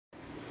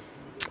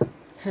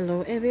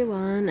Hello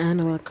everyone and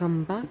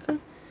welcome back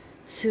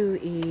to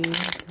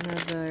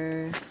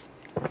another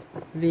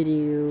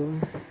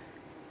video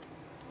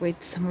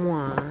with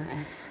moi.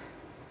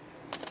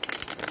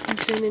 I'm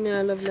sending you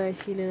all love, light,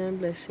 healing and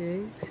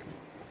blessings.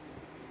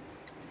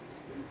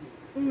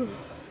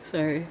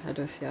 Sorry, I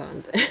just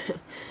yawned.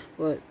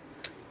 But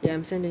yeah,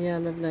 I'm sending you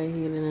all love, light,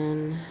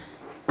 healing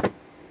and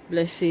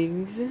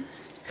blessings.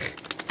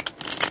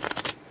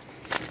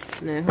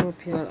 And I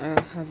hope you all are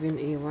having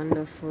a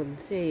wonderful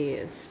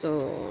day.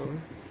 So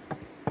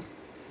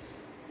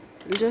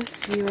just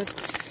see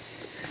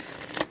what's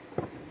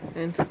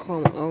going to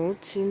come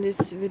out in this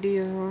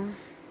video.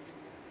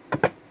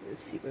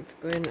 Let's see what's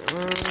going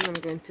on.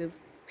 I'm going to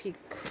pick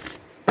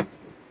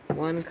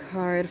one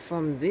card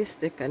from this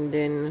deck and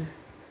then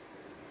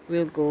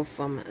we'll go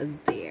from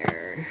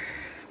there.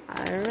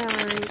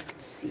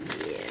 Alright, see.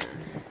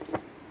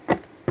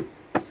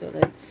 So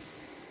let's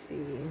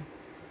see.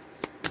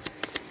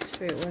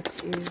 Spirit, what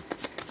is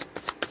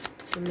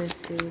the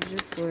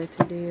message for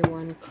today?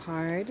 One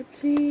card,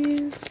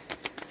 please.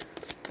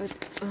 But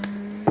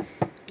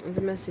the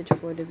message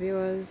for the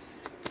viewers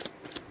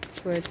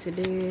for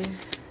today.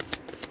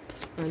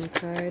 One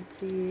card,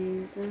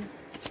 please.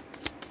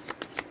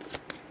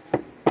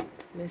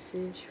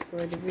 Message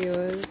for the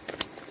viewers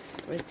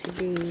for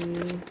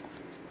today.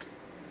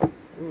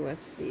 Ooh,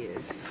 what's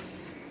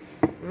this?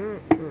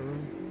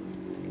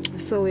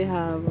 So we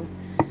have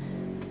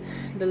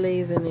the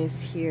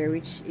laziness here,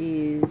 which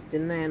is the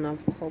Nine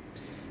of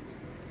Cups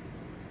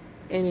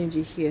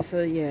energy here.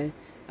 So yeah,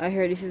 I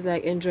heard this is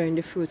like enjoying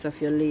the fruits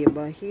of your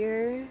labor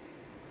here.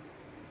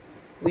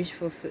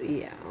 Wishful,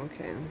 yeah,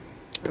 okay.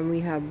 And we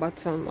have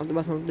bottom of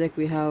the deck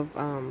we have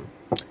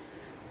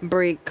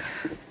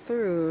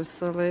breakthrough.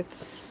 So let's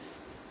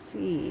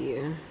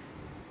see.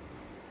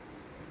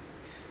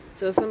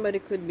 So somebody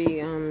could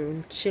be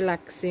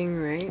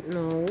chillaxing right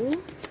now.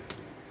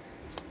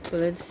 So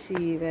let's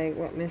see like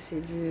what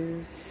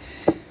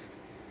messages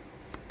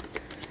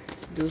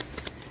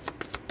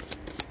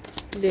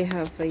they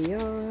have for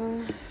y'all.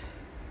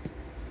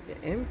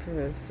 The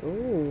Empress.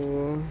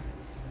 Ooh.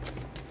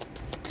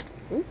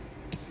 Ooh.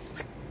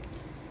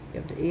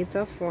 You have the Eight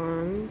of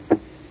Wands.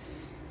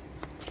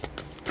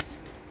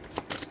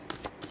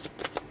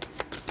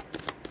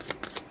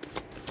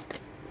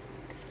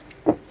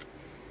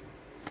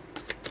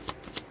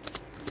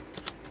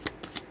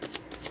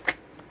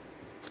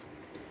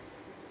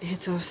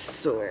 Eight of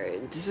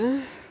Swords.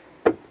 And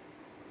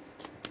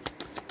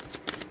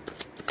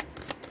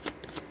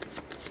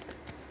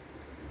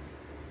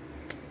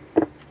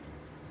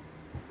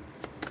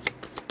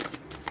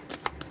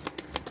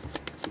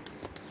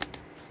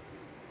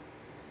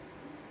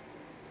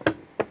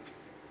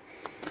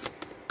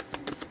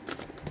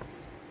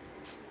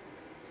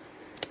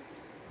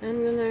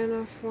the Nine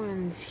of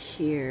Wands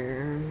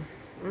here.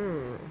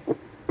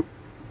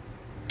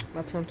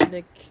 Bottom of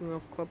the King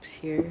of Cups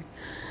here.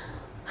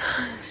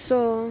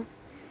 So,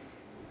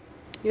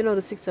 you know,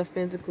 the Six of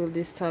Pentacles,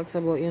 this talks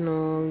about, you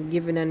know,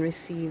 giving and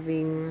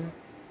receiving,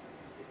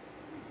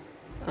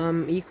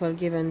 equal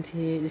give and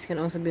take. This can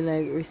also be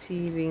like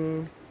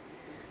receiving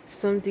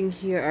something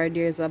here, or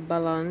there's a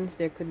balance.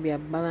 There could be a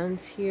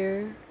balance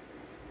here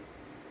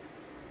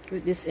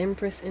with this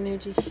Empress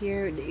energy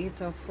here, with the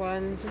Eight of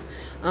Wands.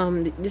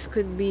 This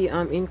could be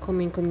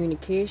incoming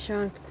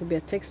communication. It could be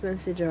a text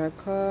message or a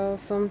call,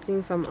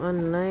 something from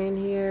online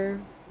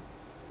here,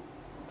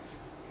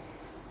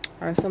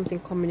 or something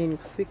coming in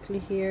quickly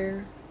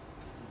here.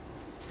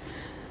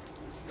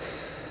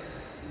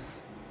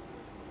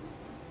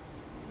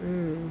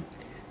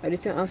 I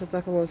didn't also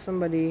talk about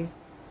somebody,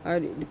 or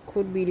it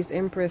could be this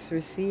Empress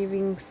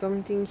receiving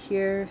something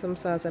here, some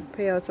sort of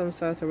payout, some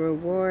sort of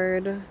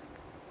reward.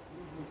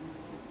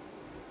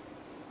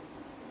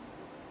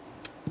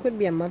 Could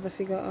be a mother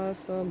figure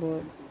also,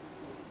 but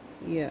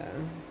yeah,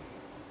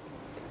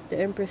 the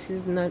Empress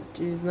is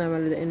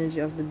normally the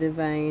energy of the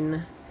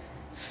divine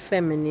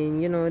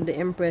feminine. You know, the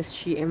Empress,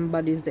 she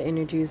embodies the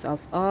energies of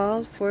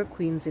all four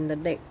queens in the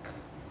deck.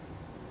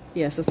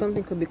 Yeah, so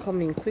something could be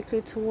coming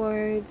quickly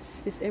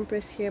towards this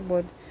Empress here,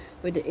 but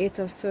with the Eight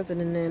of Swords and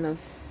the Nine of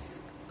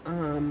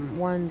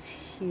Wands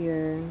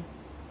here,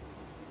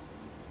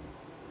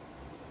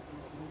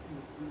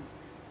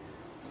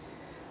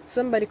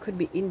 somebody could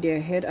be in their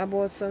head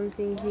about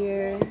something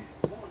here,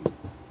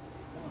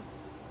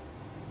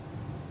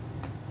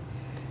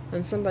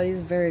 and somebody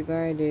is very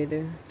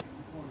guarded.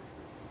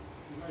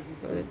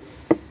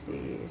 Let's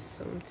see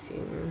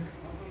something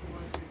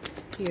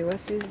here.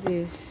 What is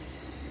this?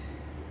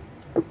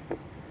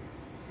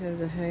 We have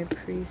the High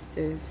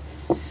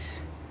Priestess.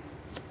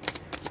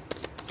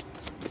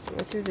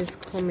 What is this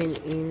coming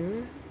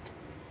in?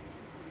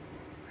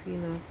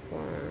 Queen of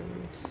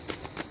Wands.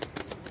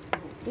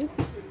 Oop.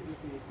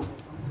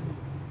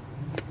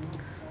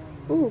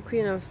 Ooh,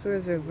 Queen of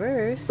Swords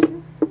reverse.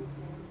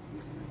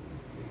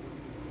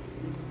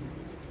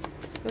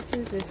 What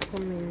is this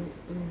coming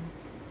in?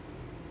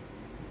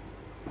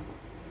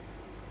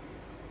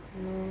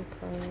 No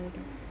card.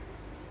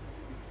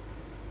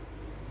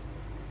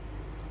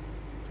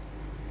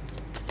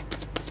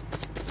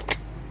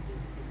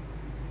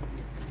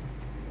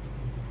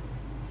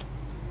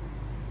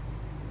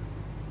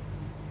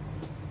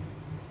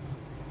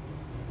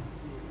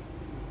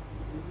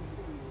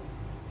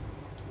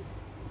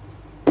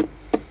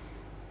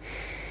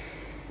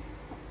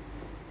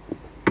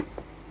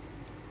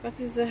 What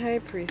is the High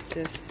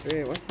Priestess,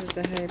 Spirit? What is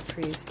the High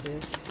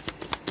Priestess?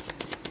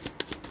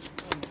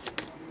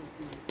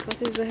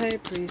 What is the High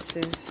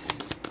Priestess?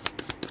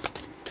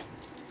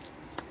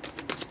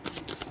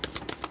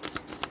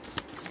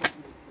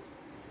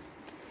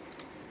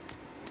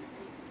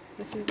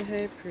 What is the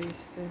High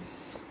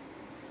Priestess?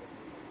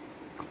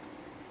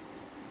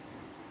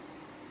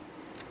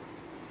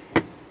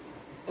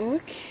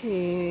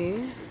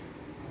 Okay.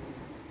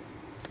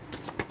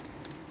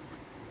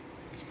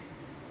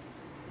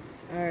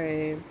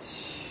 Alright.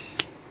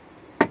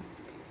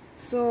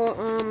 So,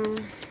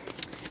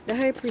 the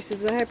High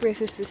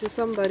Priestess is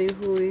somebody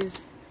who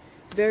is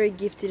very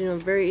gifted, you know,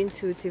 very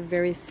intuitive,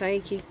 very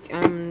psychic.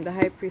 The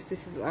High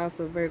Priestess is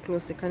also very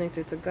closely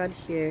connected to God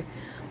here.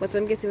 What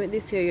I'm getting with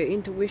this here, your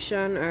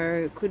intuition,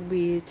 or could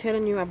be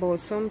telling you about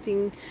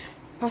something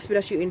possibly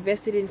that you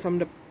invested in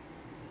from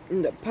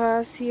in the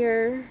past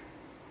here,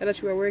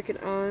 that you were working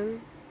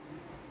on,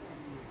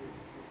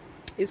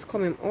 is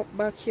coming up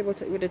back here.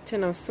 But with the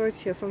Ten of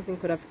Swords here, something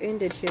could have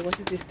ended here. What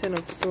is this Ten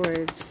of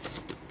Swords?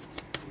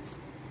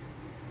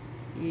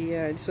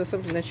 Yeah, this was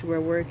something that you were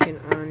working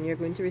on. You're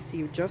going to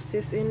receive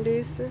justice in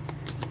this.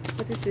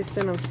 What is this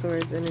Ten of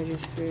Swords, energy,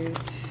 spirit?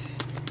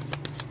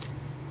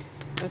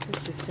 What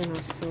is this Ten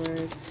of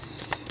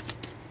Swords?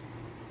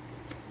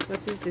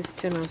 What is this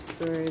Ten of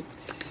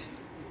Swords?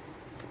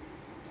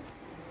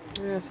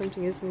 Yeah,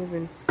 something is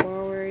moving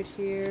forward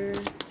here.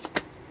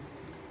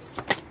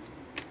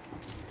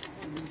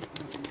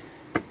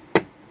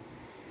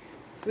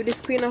 With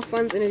this Queen of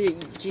Wands energy,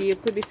 you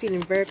could be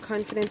feeling very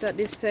confident at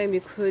this time.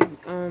 You could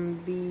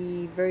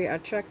be very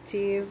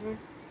attractive.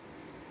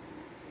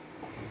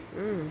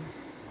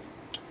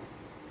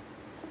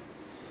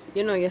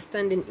 You know, you're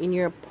standing in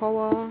your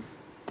power.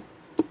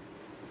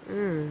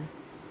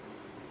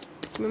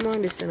 Remember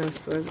on this Ten of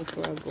Swords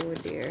before I go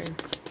there.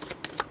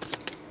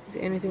 Is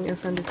there anything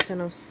else on this Ten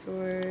of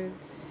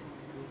Swords?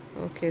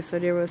 Okay, so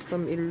there was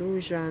some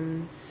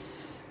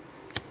illusions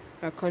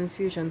or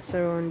confusion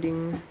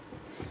surrounding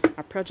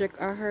a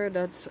project. I heard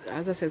that,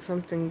 as I said,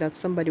 something that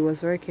somebody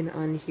was working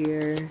on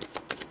here.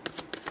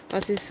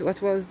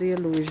 What was the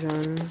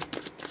illusion?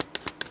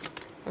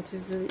 What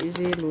is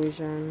the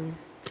illusion?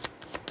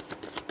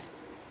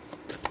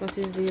 What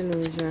is the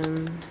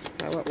illusion?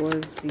 What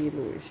was the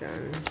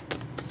illusion?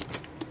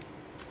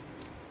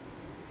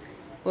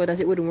 Oh,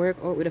 that it wouldn't work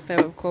out with the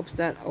Five of Cups.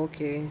 That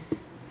okay.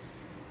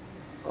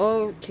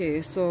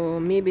 Okay, so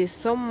maybe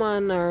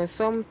someone or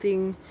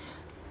something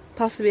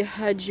possibly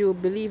had you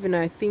believing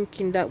or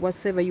thinking that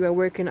whatever you were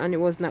working on, it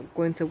was not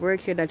going to work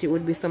here, that it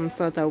would be some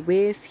sort of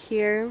waste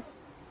here,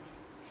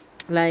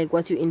 like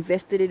what you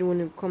invested in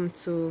when it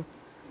comes to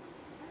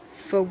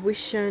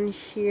fruition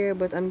here.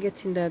 But I'm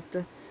getting that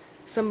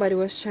somebody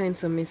was trying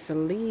to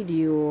mislead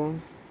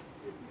you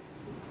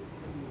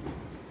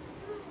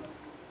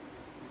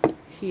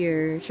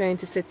here, trying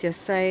to set your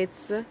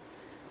sights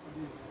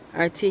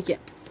or take it,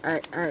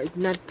 or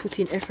not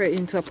putting effort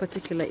into a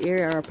particular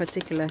area or a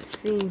particular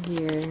thing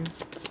here.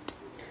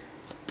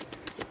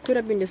 Could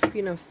have been the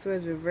Queen of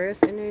Swords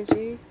reverse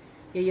energy.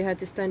 Yeah, you had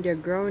to stand your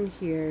ground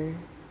here.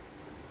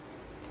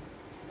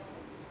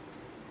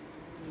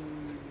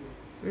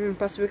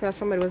 Possibly because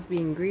somebody was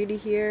being greedy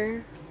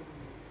here.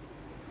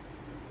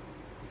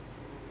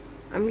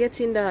 I'm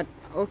getting that.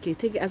 Okay,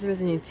 take it as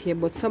resonates here,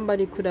 but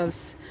somebody could have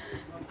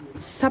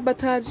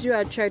sabotaged you.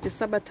 I tried to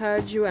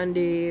sabotage you and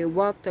they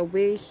walked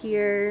away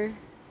here.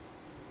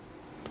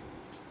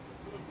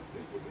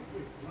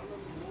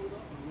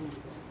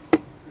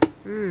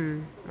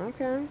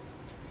 Okay.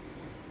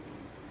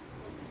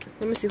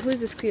 Let me see, who is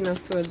this Queen of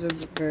Swords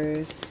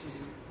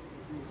reverse?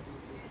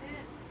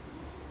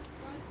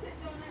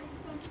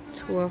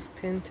 Two of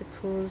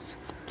Pentacles.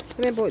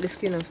 Tell me about this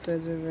Queen of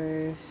Swords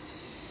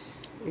reverse.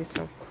 Ace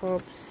of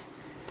Cups.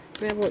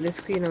 Tell me about this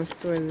Queen of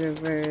Swords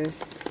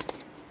reverse.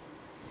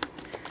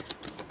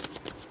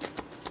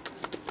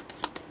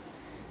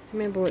 Tell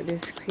me about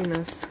this Queen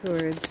of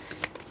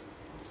Swords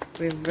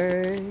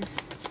reverse.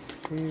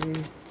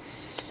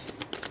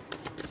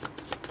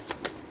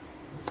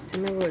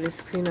 Tell me about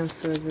this Queen of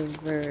Swords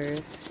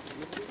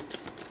reverse.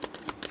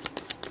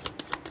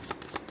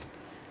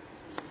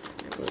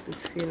 About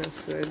this Queen of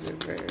Swords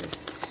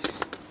reverse.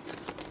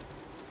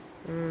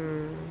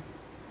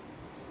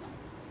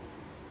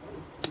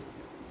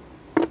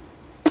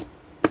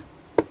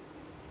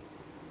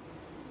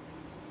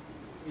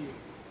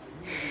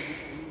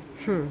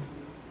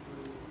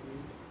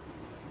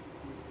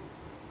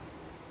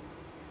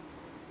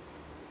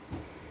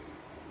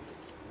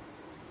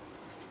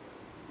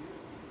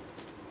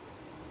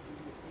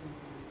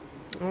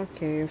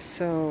 Okay,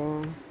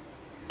 so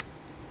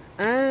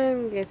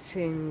I'm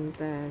getting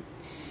that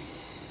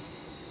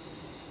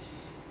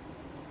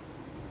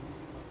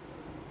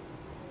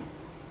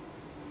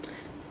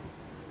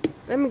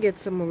let me get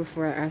some more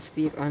before I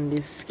speak on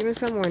this. Give me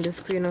some more on this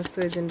Queen of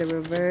Swords in the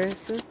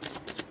reverse.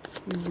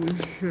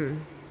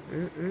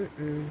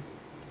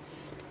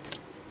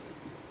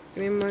 Give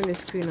me more on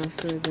this Queen of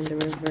Swords in the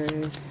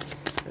reverse.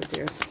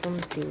 There's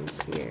something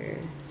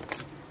here.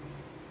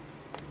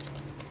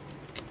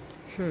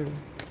 Hmm.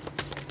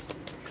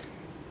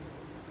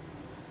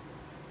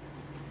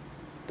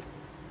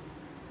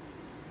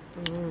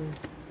 Oh.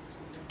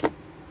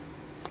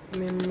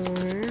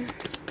 Memoir.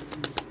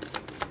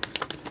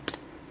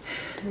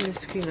 And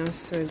the Queen of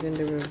Swords in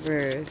the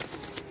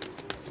reverse.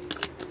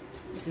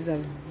 This is a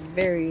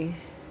very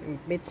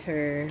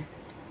bitter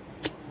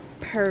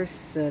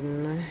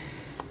person.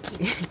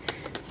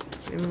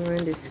 Memoir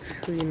and this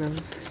Queen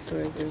of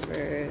Swords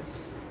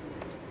reverse.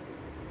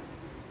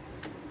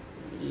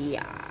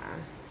 Yeah.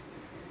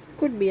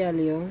 Could be a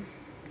Leo.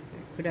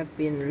 Could have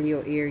been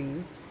Leo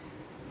Aries.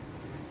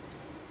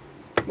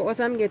 But what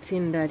I'm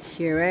getting that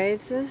here,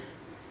 right?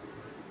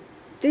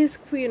 This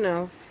Queen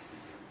of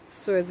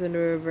Swords in the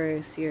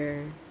reverse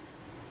here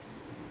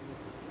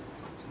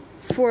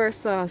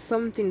foresaw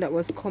something that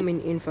was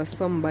coming in for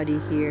somebody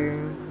here,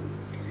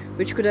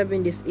 which could have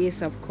been this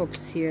Ace of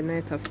Cups here,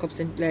 Knight of Cups,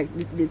 and like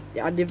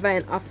a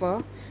divine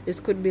offer. This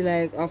could be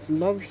like of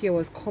love here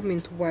was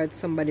coming towards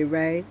somebody,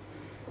 right?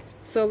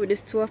 So with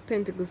this Two of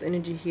Pentacles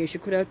energy here, she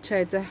could have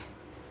tried to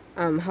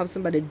have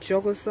somebody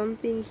juggle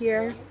something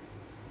here.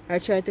 I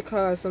tried to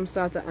cause some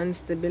sort of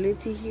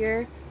instability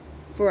here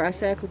for a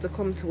cycle to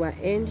come to an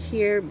end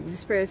here.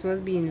 This person was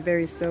being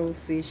very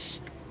selfish.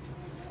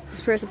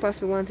 This person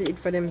possibly wanted it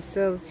for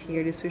themselves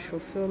here, this wish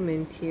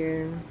fulfillment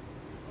here.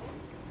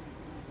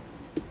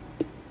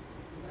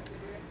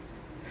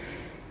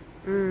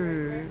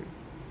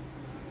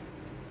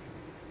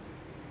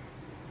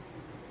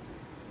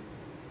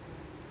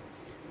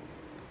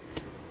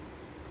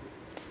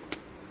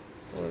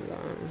 Hold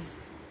on.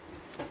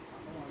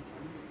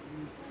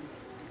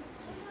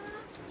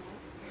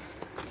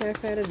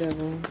 Clarify the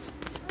devil.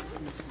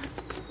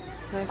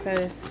 Clarify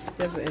this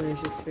devil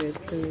energy spirit,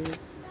 please.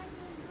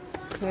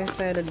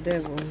 Clarify the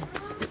devil.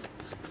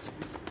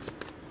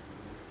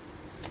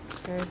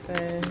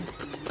 Clarify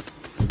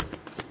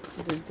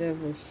the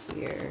devil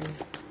here.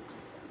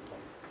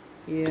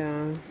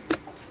 Yeah.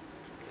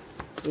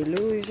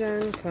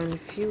 Illusion,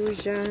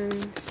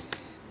 confusions.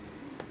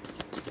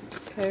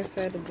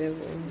 Clarify the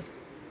devil.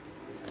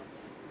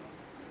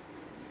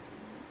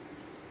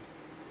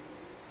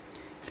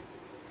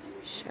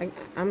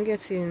 I'm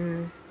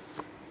getting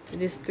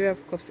this Three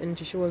of Cups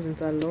energy. She wasn't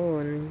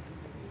alone.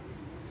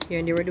 Yeah,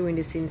 and they were doing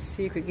this in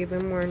secret. Give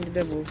me more on the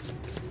devil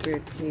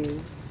spirit,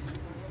 please.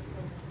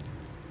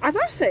 As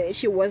I said,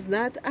 she was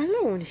not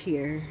alone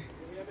here.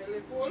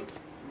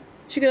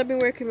 She could have been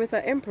working with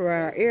an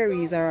emperor,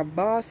 Aries, or a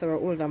boss, or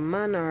an older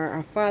man, or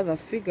a father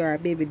figure, a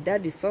baby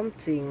daddy,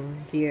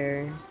 something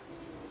here.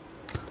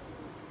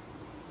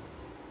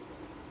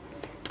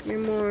 Give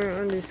me more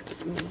on this.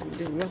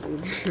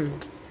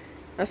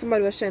 As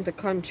somebody was trying to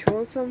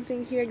control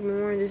something here. Give me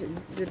more on this,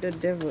 the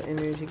devil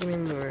energy. Give me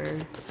more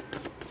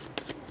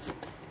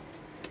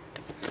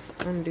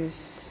on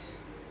this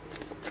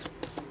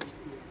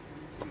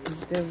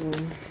devil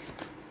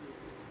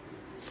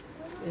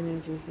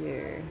energy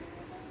here.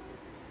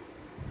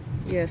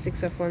 Yeah,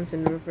 Six of Wands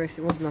in reverse.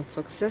 It was not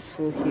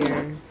successful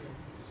here.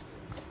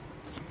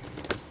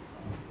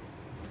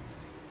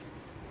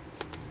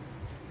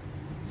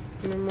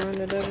 Give me more on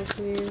the devil,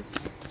 please.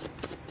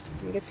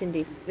 I'm getting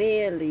the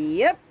fail.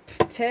 Yep,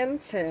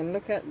 10-10.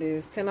 Look at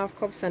this. 10 of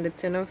Cups and the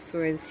 10 of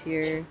Swords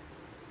here.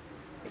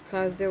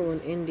 Because their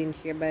own ending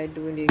here by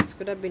doing this.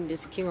 Could have been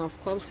this King of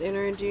Cups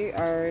energy,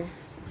 or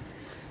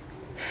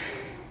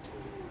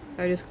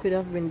this could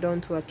have been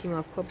done to a King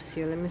of Cups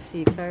here. Let me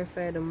see.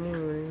 Clarify the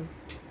moon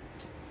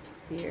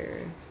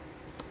here.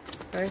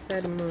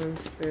 Clarify the moon,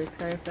 spirit.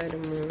 Clarify the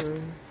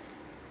moon.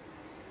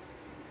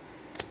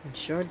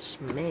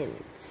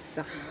 Judgments.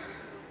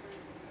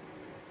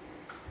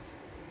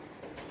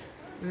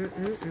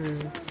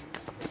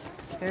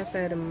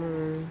 Clarify the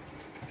moon.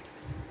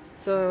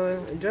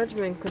 So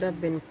judgment could have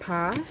been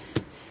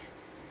passed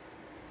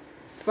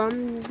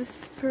from the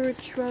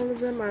spiritual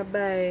realm or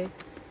by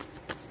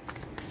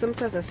some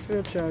sort of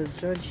spiritual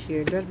judge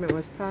here. Judgment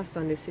was passed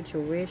on the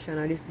situation,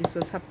 or this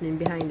was happening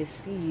behind the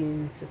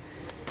scenes.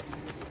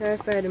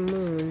 Clarify the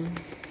moon.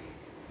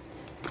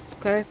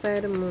 Clarify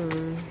the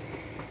moon.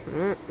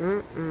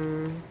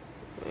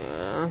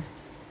 Yeah.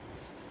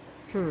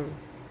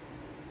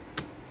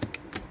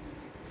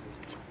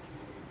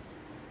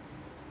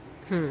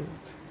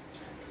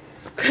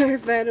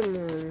 Clarify the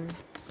moon.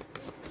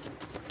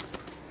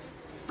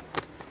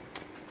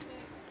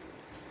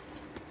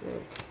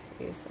 Look,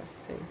 Ace of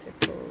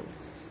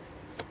Pentacles.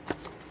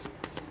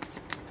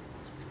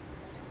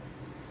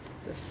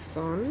 The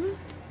Sun.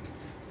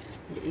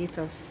 The Eight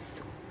of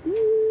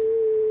Ooh.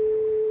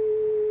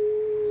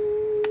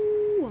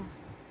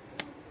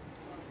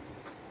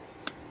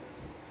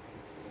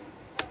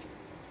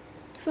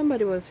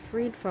 Somebody was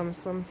freed from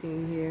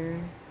something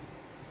here.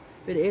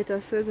 With the Eight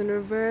of Swords in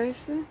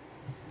reverse.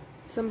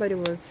 Somebody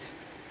was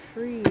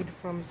freed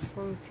from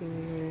something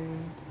here.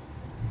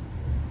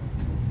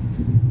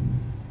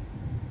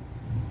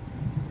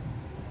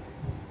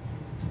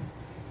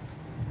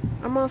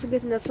 I'm also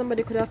getting that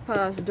somebody could have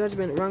passed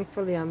judgment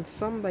wrongfully on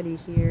somebody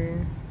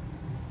here.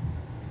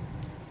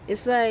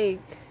 It's like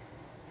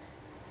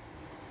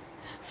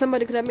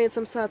Somebody could have made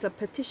some sort of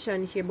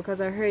petition here,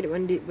 because I heard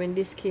when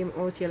this came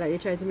out here, like they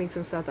tried to make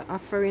some sort of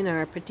offering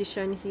or a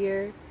petition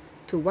here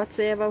to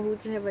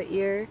whosoever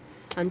here,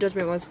 and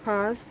judgment was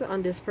passed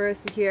on this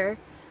person here,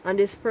 and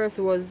this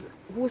person was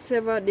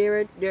whosoever they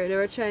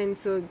were trying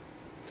to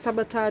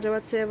sabotage or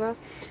whatever.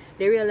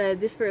 They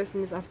realized this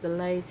person is off the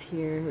light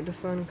here with the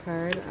sun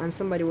card, and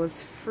somebody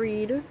was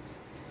freed,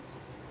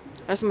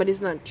 or somebody's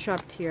not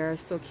trapped here or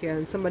stuck here,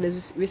 and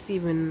somebody's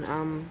receiving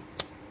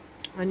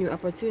a new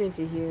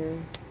opportunity here.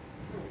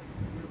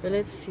 But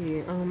let's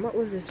see, what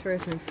was this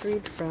person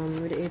freed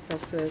from with the Eight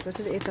of Swords? What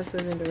is the Eight of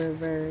Swords in the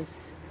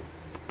reverse?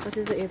 What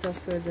is the Eight of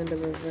Swords in the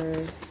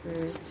reverse?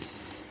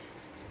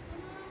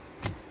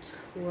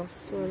 Two of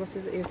Swords. What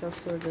is the Eight of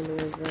Swords in the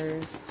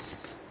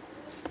reverse?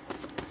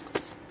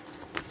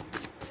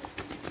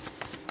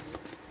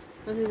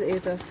 What is the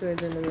Eight of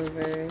Swords in the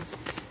reverse?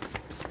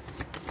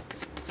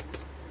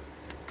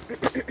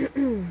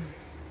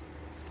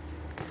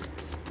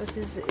 What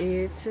is the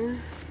Eight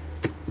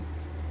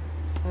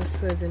of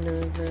Swords in the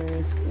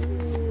reverse?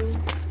 Ooh.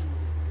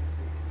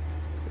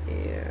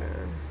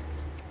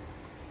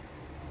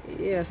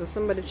 Yeah, so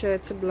somebody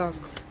tried to block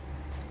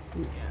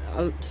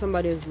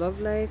somebody's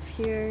love life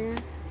here,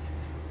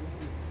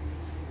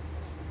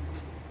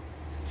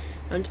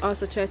 and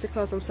also try to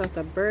cause some sort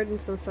of burden,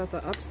 some sort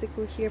of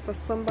obstacle here for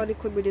somebody.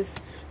 Could be this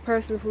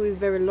person who is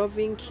very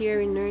loving,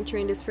 caring,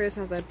 nurturing. This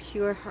person has a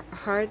pure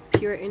heart,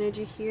 pure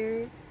energy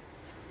here.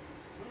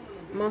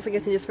 I'm also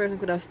getting this person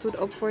could have stood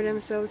up for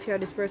themselves here.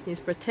 This person is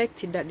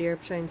protected that they're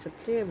trying to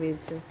play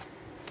with.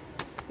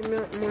 Give me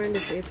more in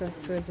this Eight of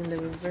Swords in the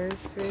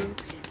reverse,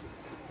 right?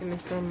 Give me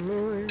some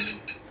more.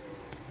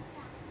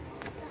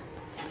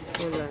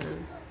 Hold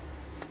on.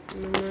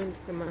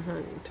 Let my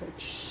hand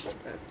touch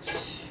that.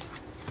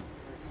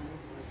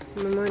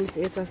 My mind is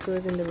Eight of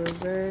Swords in the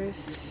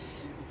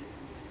reverse.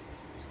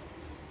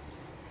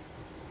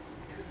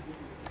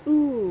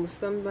 Ooh,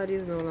 somebody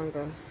is no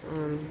longer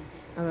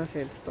as I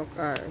said, stuck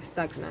or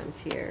stagnant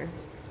here,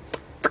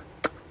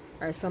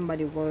 or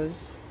somebody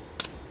was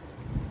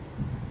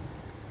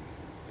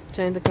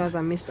trying to cause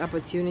a missed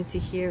opportunity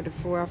here. The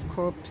Four of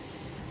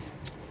Cups.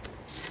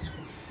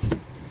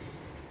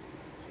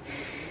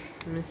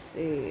 Let me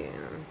see.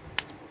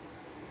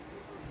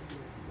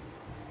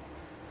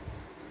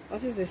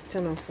 What is this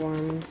Ten of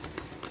Wands?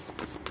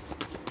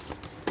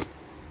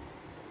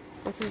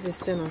 What is this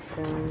Ten of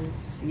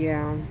Wands?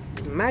 Yeah,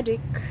 magic.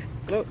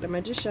 Look, the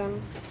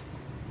Magician.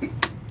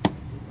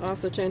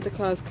 Also trying to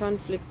cause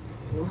conflict.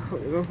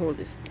 We'll hold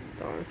this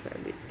down for a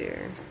bit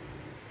there.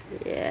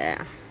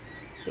 Yeah.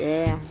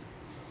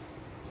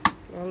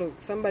 Oh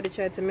look, somebody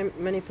tried to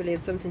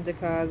manipulate something to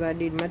cause, I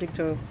did magic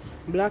to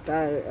block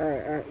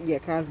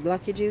cause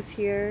blockages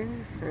here,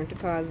 and to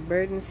cause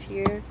burdens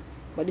here.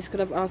 But this could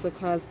have also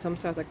caused some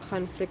sort of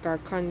conflict or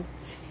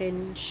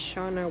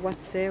contention or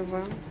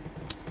whatever.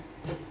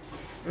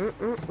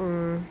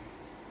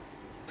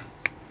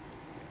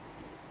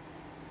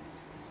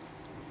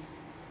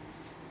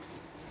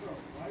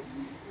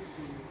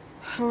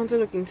 I want to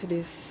look into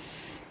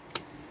this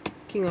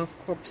King of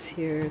Cups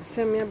here.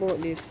 Tell me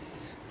about this.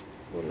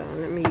 Hold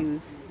on, let me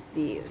use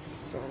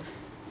this.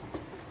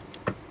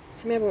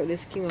 Tell me about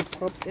this King of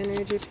Cups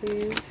energy,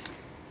 please.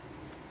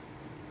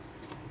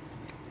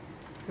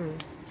 Tell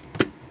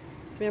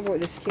me about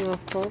this King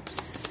of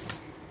Cups.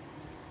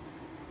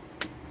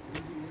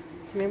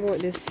 Tell me about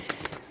this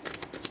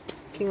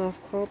King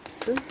of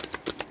Cups.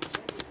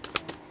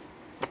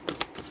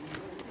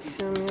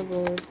 Tell me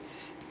about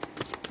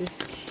this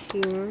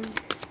King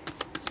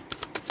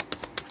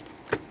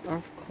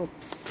of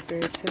Cups.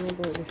 Spirit, tell me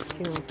about this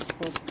King of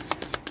Cups.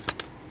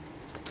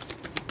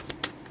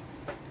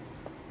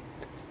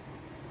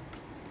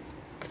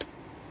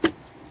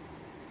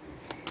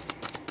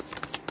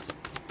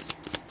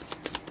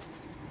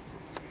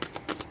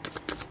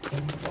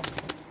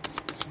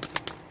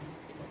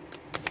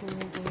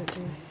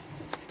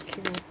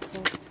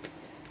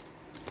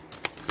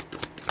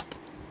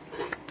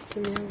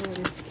 Tell me about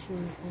this King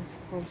of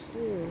Cups.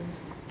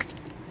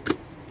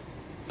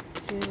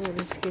 Tell me about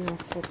this King of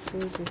Cups. Who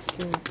is this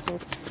King of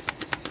Cups?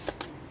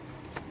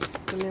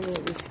 Tell me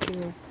about this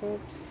King of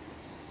Cups.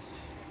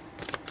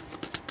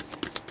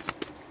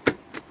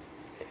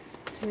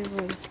 Tell me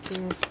about this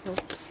King of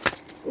Cups.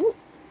 Ooh,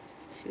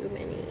 too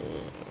many.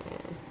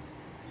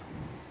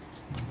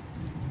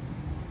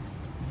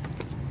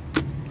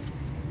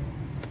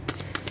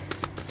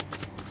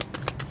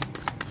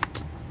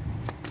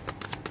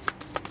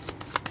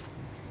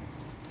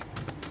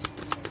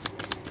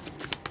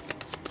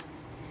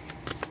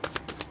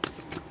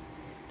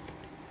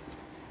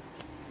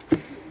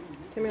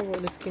 Tell me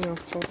about this King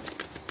of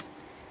Cups,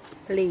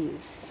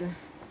 please.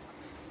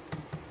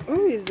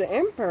 Oh, he's the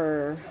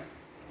Emperor.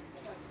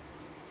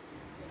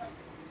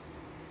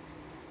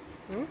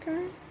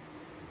 Okay.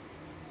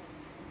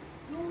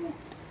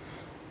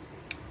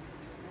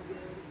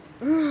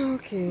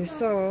 Okay,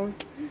 so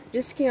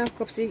this King of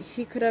Cups,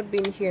 he could have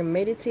been here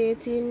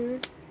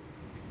meditating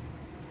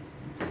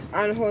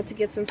on how to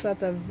get some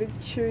sort of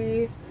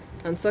victory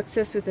and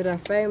success with the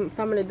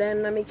family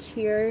dynamic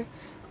here,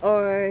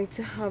 or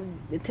to have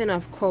the Ten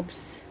of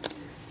Cups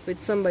with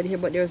somebody here.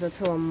 But there's a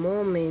Tower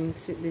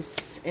moment with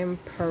this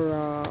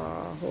Emperor.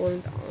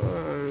 Hold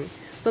on,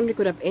 something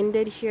could have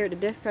ended here. The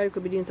Death card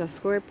could be dealing with a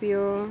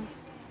Scorpio.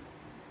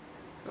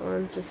 I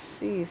want to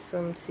see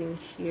something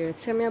here.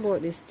 Tell me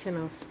about this Ten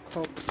of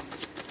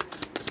Cups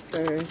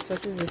first.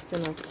 What is this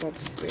Ten of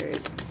Cups,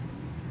 Spirit?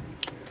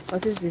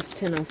 What is this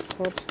Ten of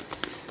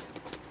Cups?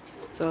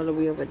 It's all the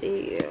way over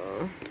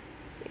there.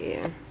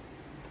 Yeah,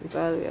 it's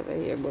all the way over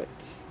here, but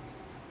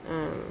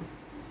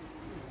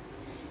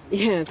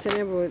yeah, tell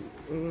me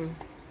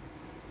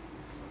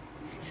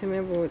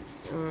about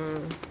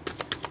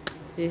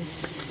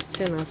this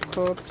Ten of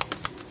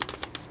Cups.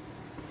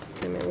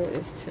 Tell me about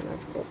this Ten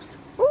of Cups.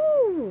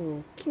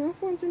 Ooh, King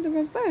of Wands in the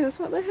reverse.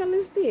 What the hell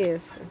is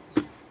this?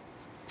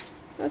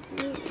 What?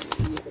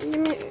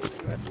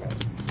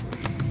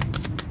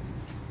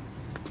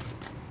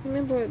 Give me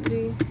about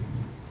the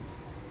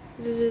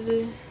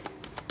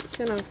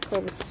Ten of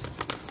Cups,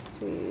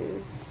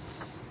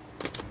 please.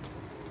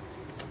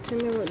 Tell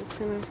me about the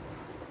Ten of Cups.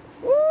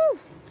 Woo!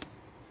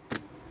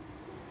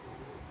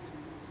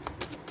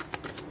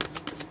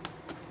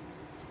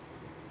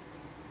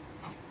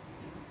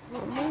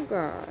 Oh my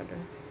God.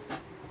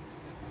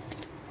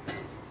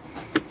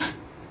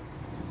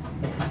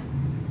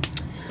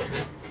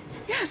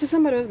 Yeah, so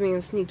somebody was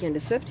being sneaky and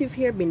deceptive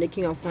here, being the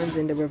King of Wands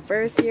in the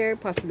reverse here,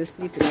 possibly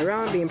sleeping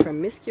around, being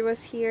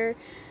promiscuous here,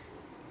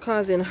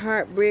 causing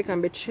heartbreak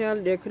and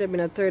betrayal. There could have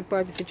been a third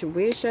party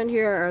situation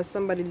here, or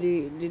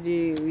somebody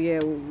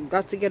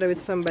got together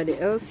with somebody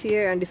else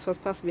here, and this was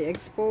possibly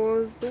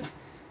exposed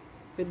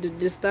with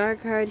the star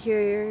card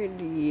here.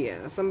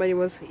 Yeah, somebody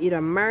was either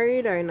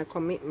married or in a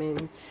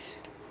commitment.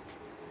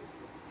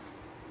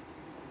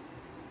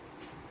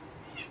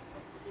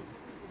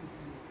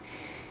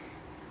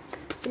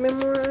 Give me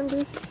more on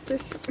this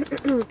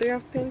Three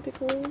of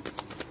Pentacles.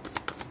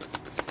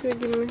 So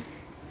give me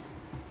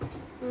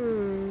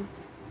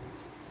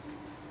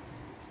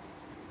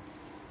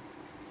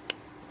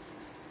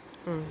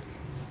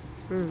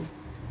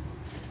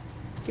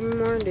give me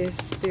more on this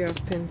Three of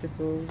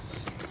Pentacles.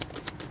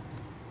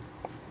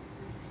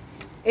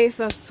 Ace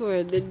of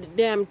Swords, the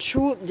damn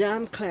truth,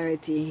 damn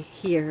clarity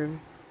here.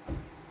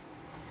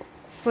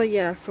 So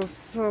yeah, so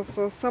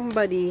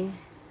somebody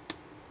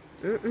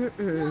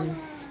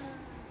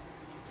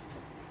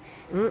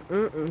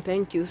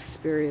thank you,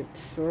 Spirit.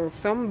 So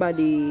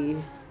somebody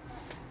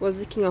was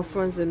the King of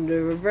Wands in the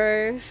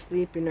reverse,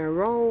 sleeping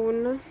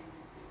around,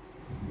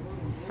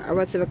 or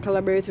whatever,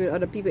 collaborating with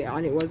other people,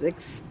 and it was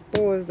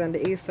exposed, and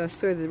the Ace of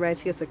Swords is right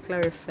here to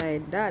clarify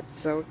that.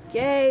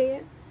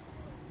 Okay,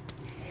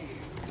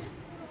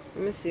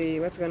 let me see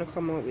what's gonna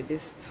come out with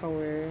this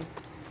Tower.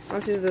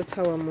 What is the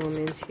Tower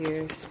moment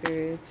here,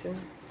 Spirit?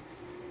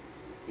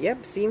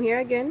 Yep, see him here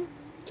again,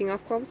 King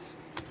of Cups.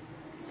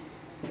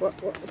 What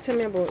tell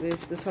me about this,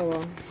 the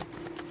Tower.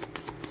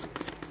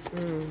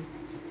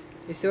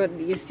 You see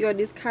what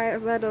these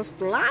cards are just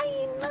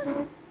flying?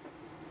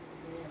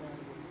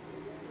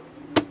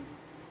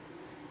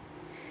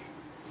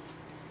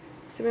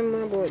 Tell me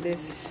more about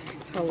this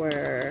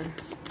Tower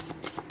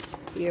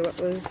here. What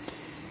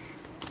is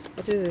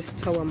this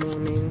Tower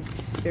moment,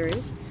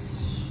 Spirit?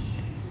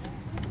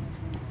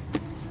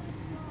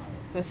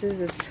 What is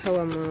the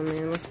Tower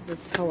moment? What is the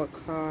Tower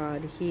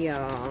card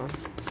here?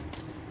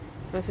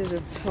 What is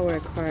the Tower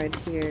card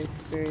here,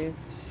 Spirit?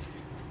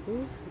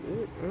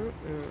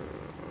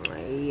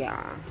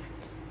 Yeah.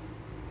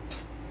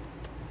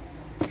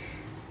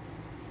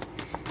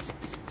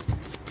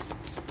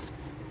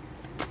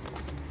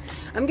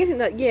 I'm getting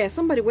that, yeah,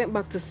 somebody went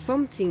back to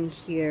something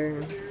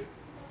here.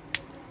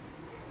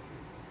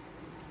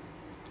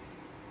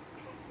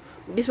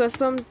 This was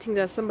something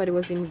that somebody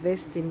was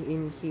investing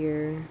in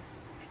here.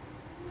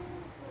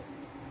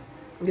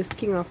 This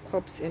King of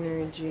Cups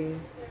energy.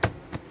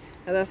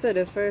 As I said,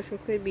 this person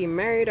could be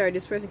married, or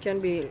this person can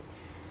be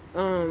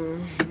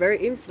very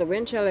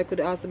influential. It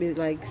could also be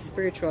like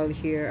spiritual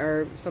here,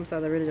 or some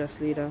sort of religious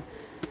leader.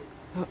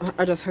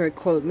 I just heard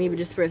cult. Maybe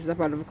this person is a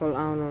part of a cult, I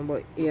don't know,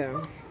 but yeah.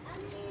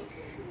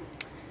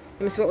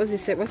 Let me see, what was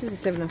this? What is the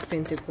Seven of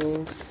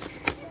Pentacles?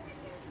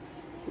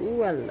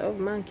 Ooh, I love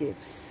my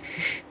gifts.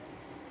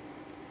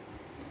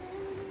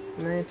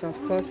 Knight of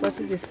Cups. What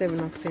is the Seven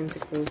of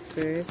Pentacles,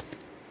 Spirit?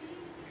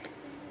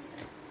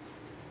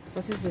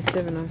 What is the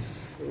Seven of...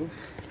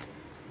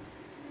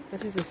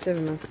 What is the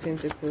Seven of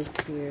Pentacles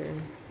here?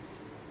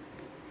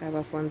 Five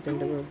of Wands in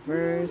the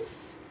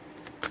reverse.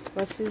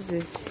 What is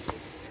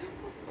this?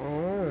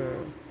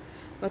 Oh.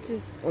 What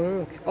is...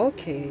 Oh,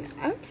 okay.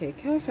 Okay.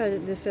 Clarify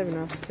the Seven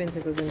of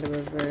Pentacles in the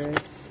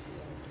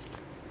reverse.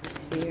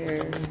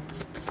 Here.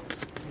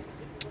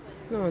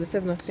 No, the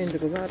Seven of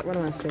Pentacles. What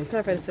am I saying?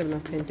 Clarify the Seven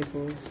of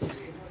Pentacles.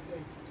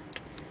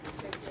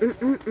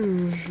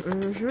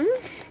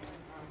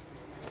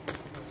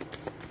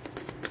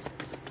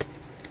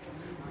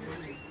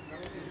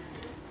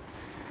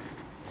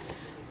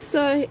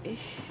 So,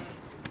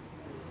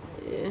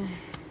 yeah,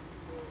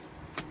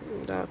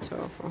 Daughter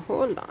of a,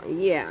 hold on.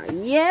 Yeah.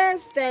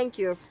 Yes, thank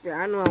you, Spirit.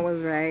 I know I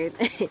was right.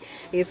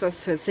 It's a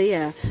sweet. So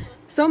yeah.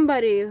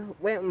 Somebody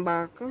went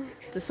back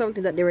to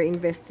something that they were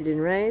invested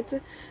in, right?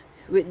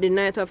 With the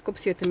Knight of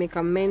Cups here to make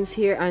amends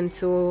here and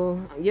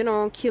to, you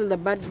know, kill the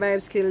bad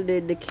vibes, kill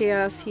the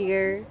chaos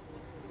here.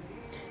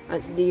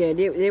 And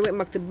they went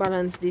back to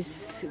balance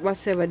this,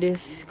 whatever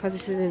this, because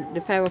this isn't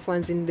the Five of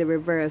Wands in the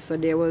reverse. So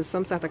there was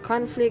some sort of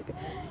conflict,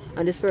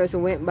 and this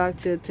person went back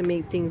to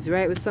make things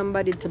right with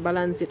somebody to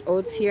balance it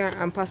out here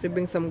and possibly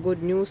bring some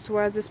good news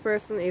towards this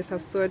person. Ace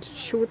of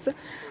Swords, Truth,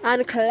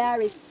 and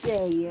clarity.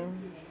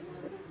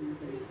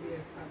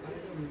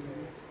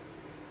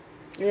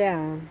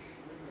 Yeah.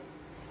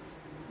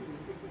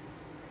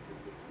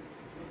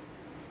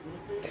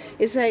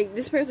 It's like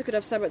this person could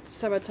have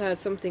sabotaged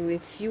something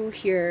with you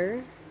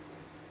here.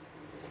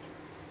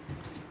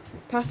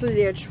 Possibly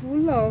their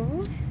true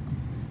love.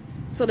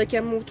 So they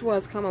can move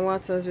towards calmer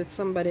waters with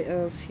somebody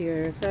else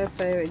here.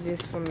 Clarify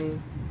this for me.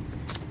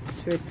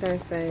 Spirit,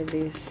 clarify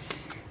this.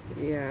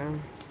 Yeah.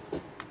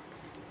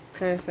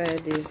 Clarify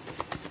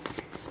this.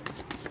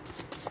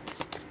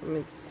 Let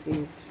me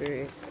please,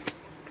 Spirit.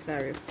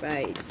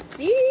 Clarify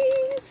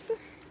this.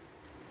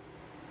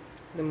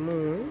 The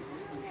moon.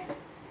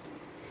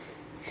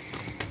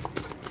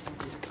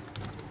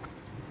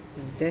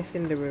 Death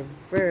in the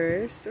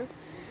reverse.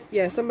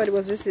 Yeah, somebody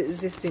was just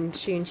resisting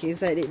change.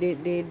 It's like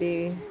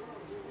they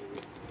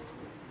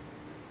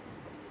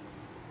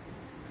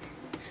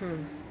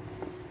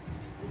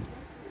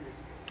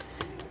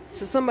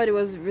So somebody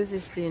was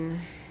resisting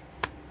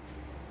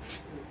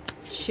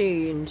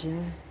change.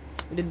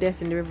 The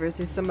death in the reverse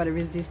is somebody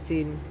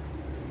resisting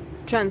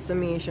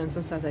transformation,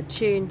 some sort of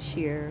change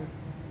here.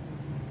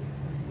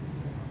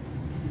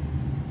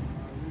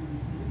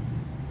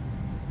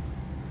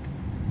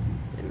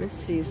 Let me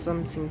see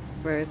something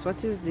first.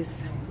 What is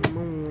this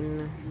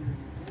moon?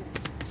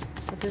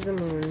 What is the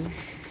moon?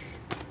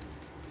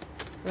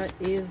 What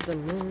is the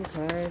moon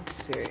card,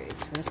 Spirit?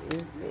 What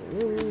is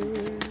the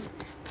moon?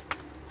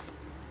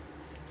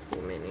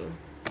 Too many.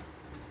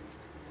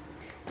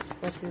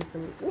 What is the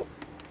moon? Ooh.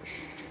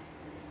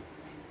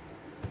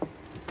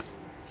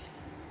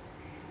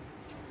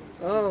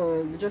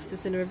 Oh, the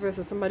Justice in reverse.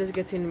 So somebody's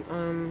getting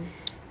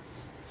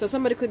so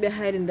somebody could be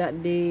hiding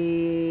that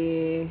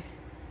they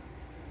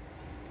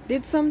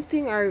did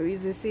something or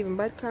is receiving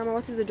bad karma.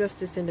 What is the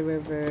Justice in the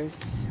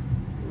reverse?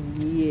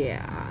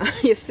 Yeah.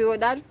 You saw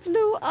that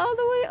flew all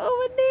the way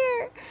over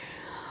there.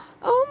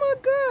 Oh my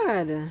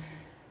god.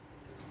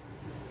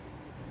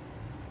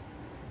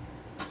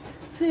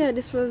 So yeah,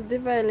 this was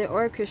divinely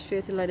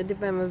orchestrated. Like the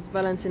divine was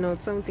balancing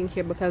out something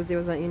here because there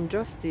was an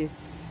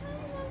injustice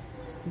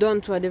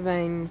done to a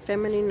divine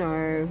feminine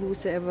or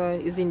whosoever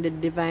is in the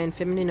divine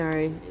feminine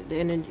or the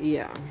energy.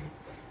 Yeah.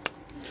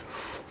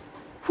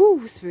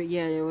 Whew, Spirit.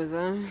 Yeah, there was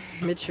a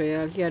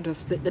betrayal here to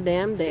split the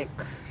damn deck.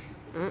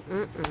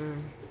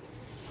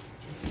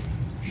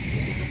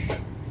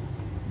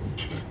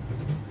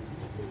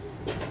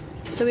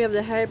 So we have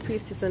the High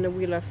Priestess and the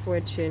Wheel of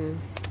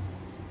Fortune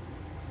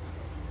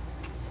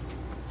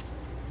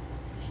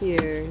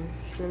here.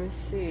 Let me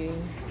see.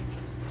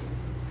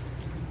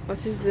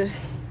 What is the...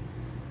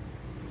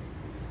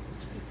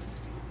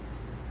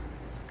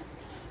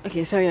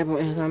 Okay, sorry about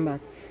it. I'm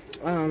back.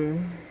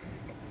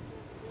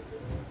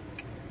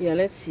 Yeah,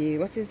 let's see.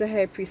 What is the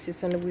High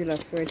Priestess and the Wheel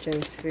of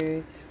Fortune,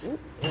 Spirit? Ooh,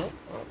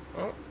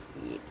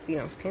 Queen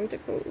of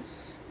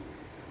Pentacles.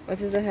 What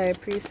is the High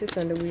Priestess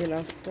and the Wheel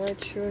of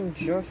Fortune?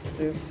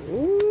 Justice.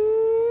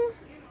 Ooh.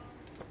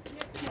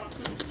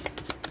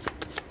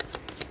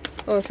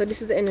 Oh, so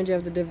this is the energy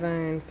of the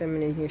divine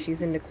feminine here.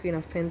 She's in the Queen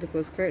of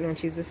Pentacles currently and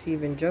she's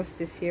receiving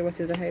justice here. What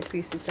is the High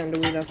Priestess and the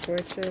Wheel of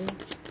Fortune?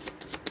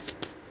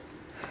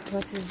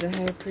 What is the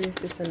High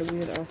Priestess and the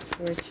Wheel of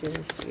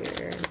Fortune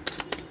here?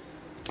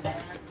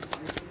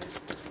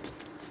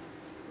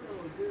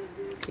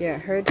 Yeah,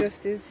 her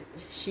justice,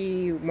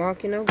 she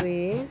walking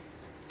away,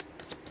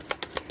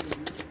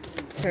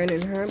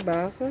 turning her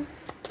back on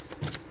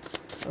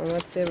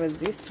whatever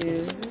this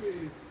is.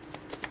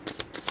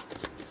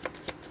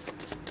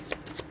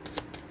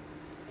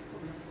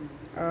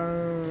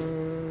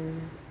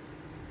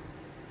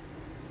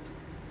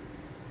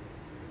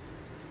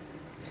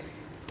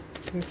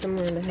 And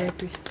somewhere in the High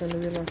Priestess and the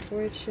Wheel of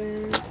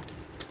Fortune.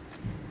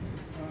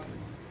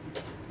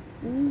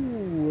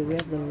 Ooh, we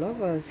have the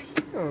Lovers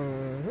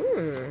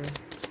here.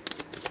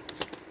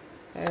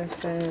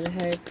 The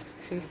High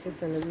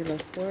Priestess and the Wheel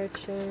of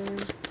Fortune.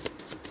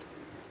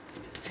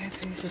 High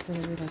Priestess and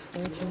the Wheel of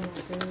Fortune,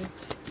 Spirit.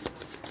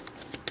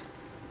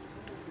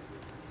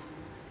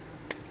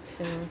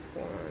 Ten of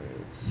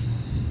Wands.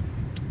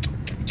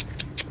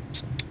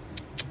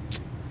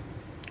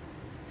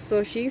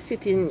 So she's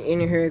sitting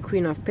in her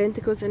Queen of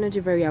Pentacles energy,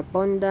 very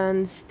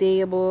abundant,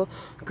 stable,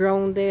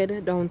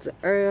 grounded, down to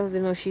earth.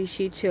 You know, she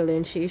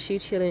chilling. She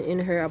chilling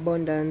in her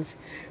abundance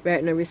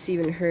right now,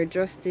 receiving her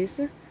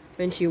justice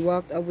when she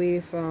walked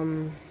away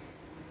from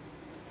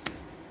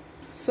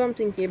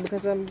something here.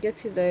 Because I'm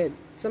getting that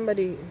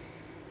somebody,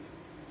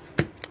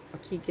 I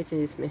keep getting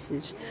this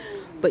message.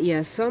 But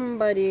yeah,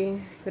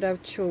 somebody could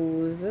have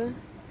chose.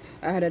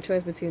 I had a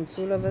choice between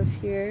two lovers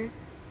here.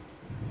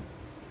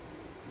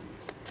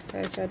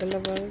 Clarify the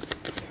lovers.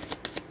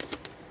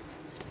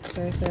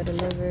 Clarify the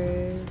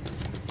lovers.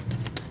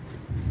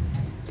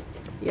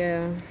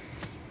 Yeah,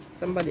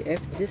 somebody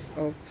F this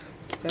up.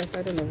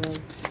 Clarify the lovers.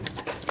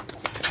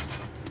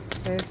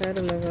 Clarify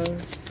the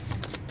lovers.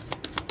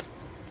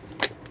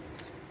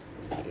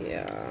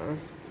 Yeah.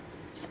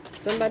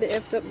 Somebody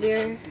F'd up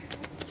there.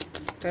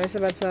 Price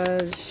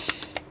sabotage.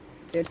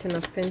 Their Ten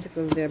of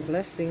Pentacles, their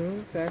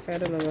blessing. Clarify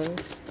the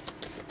lovers.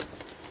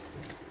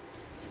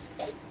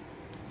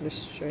 The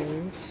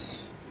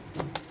Strength.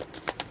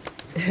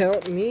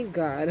 Help me,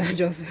 God. I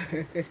just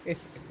heard.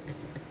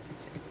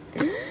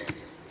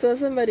 So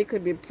somebody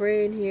could be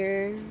praying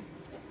here,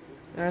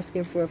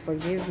 asking for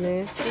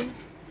forgiveness.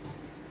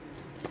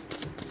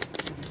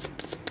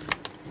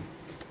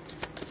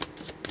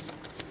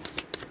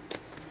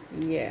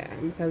 Yeah,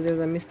 because there's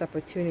a missed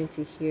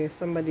opportunity here.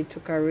 Somebody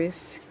took a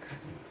risk.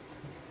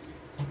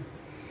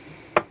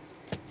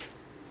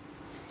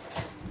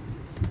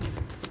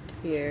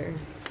 Here.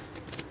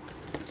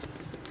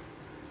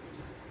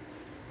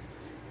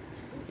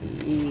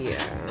 Yeah.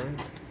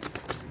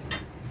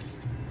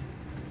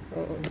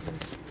 Oh.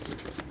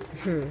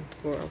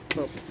 Four of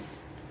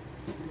Cups.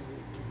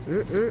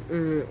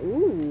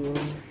 Ooh.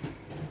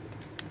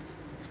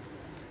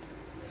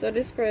 So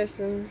this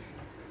person,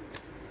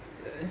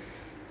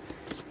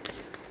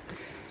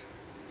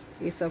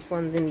 Ace of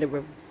Wands in the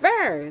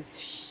reverse.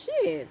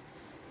 Shit.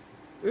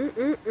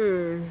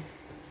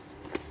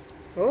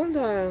 Hold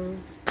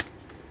on.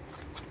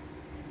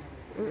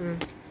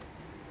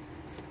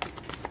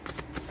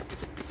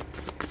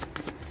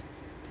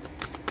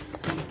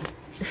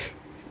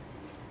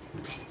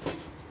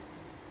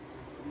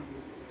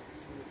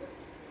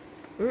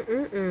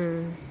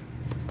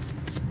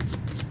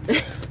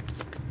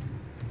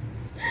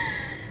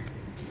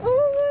 Oh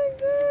my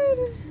God.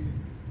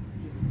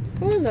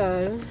 Hold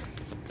on.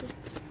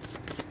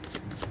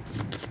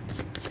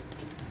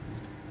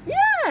 Yeah.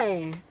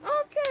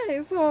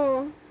 Okay,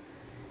 so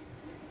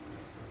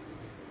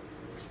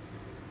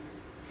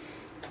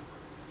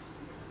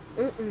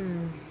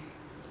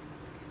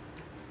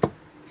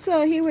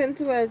so he went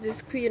towards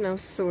this Queen of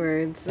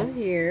Swords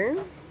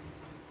here.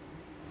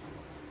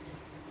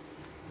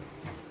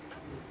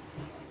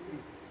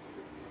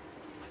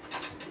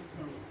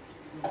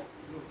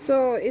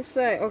 So it's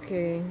like,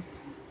 okay,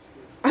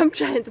 I'm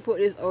trying to put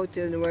this out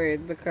in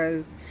words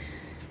because,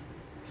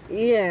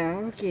 yeah,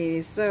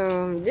 okay,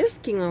 so this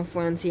King of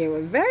Wands here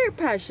was very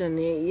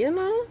passionate, you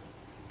know?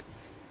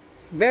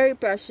 Very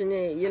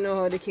passionate. You know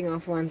how the King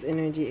of Wands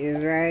energy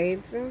is,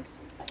 right?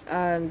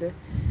 And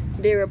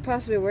they were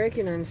possibly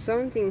working on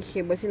something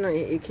here, but you know,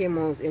 it came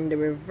out in the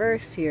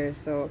reverse here.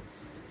 So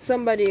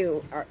somebody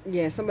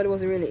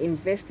wasn't really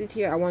invested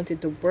here. I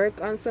wanted to work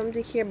on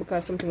something here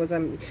because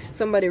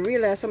somebody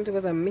realized something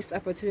was a missed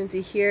opportunity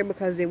here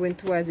because they went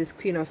towards this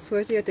Queen of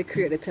Swords here to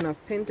create the Ten of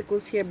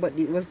Pentacles here, but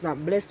it was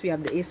not blessed. We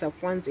have the Ace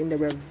of Wands in the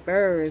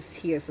reverse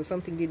here, so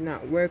something did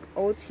not work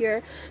out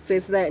here. So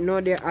it's like now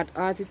they're at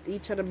odds with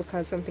each other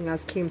because something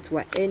has came to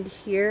an end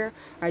here,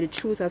 or the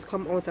truth has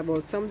come out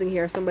about something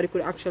here. Somebody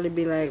could actually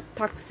be like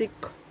toxic.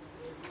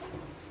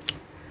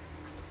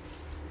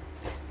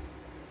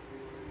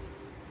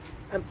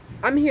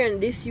 I'm hearing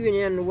this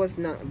union was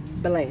not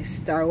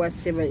blessed or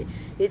whatever.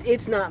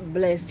 It's not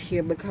blessed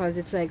here because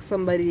it's like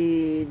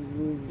somebody,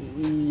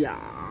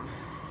 yeah.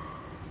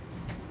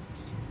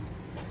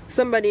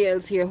 Somebody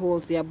else here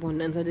holds the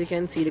abundance. As you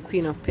can see, the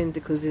Queen of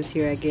Pentacles is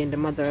here again. The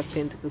Mother of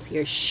Pentacles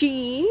here.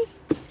 She,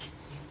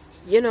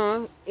 you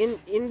know,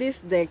 in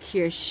this deck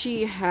here,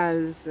 she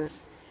has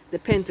the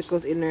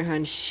Pentacles in her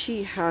hand.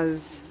 She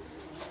has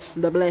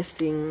the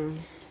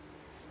blessing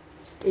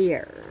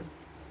here.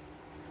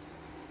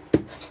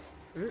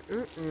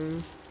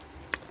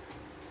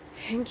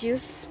 Thank you,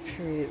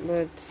 Spirit.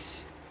 But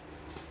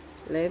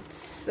let's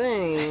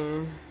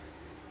see.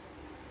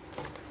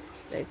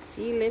 Let's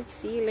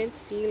see.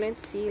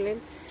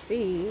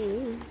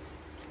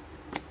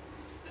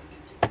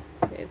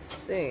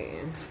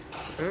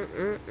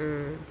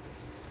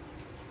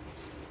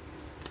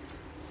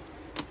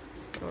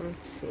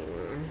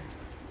 Something.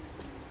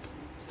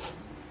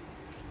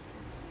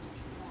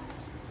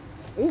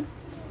 Ooh.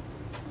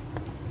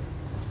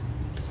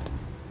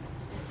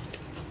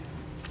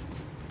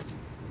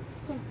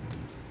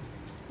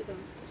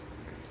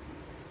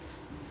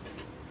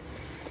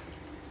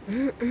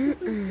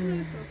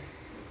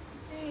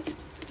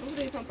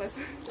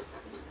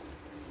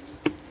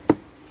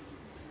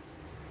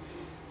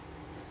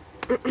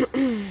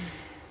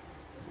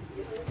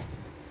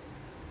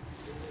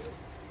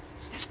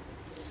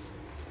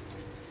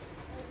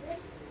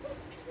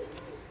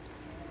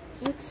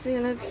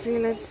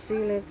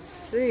 Let's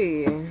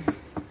see.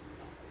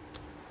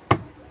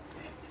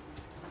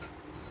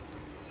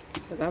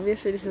 But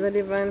obviously this is a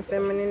divine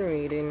feminine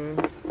reading.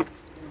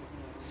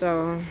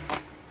 So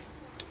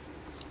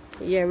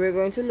yeah, we're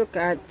going to look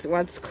at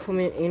what's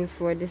coming in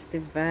for this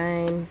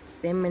divine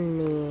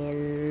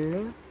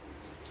feminine.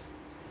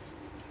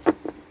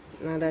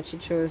 Now that she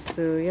chose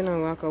to, you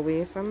know, walk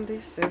away from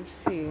this, let's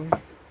see.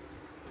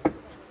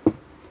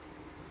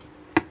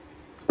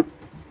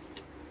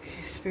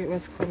 Spirit,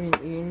 what's coming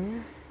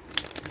in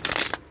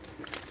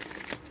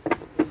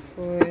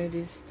for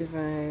this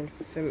divine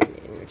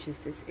feminine, which is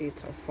this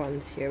 8 of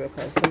Wands here,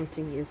 because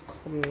something is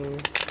coming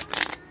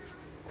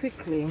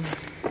quickly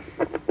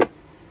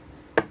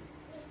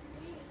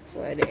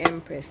for the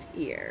Empress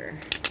here.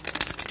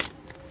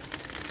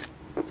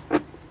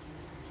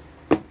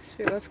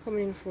 Spirit, what's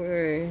coming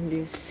for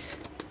this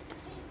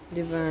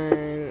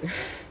divine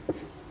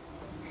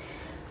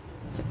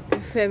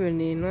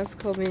feminine? What's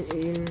coming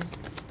in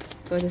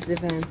for this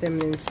divine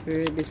feminine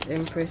spirit, this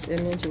Empress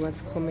energy?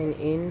 What's coming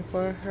in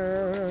for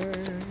her?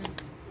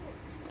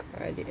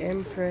 Or the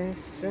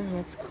Empress,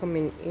 what's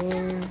coming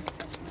in?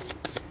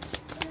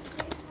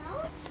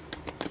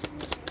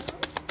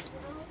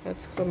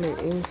 What's coming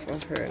in for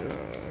her now?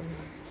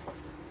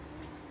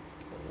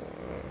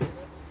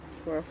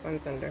 4 of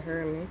Wands and the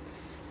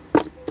Hermits.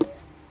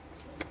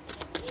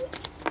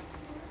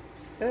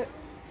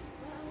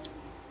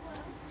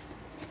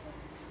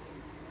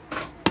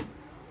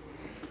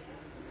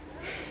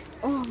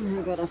 Oh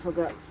my god, I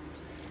forgot.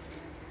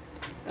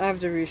 I have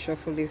to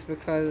reshuffle this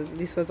because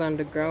this was on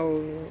the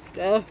ground.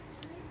 Oh,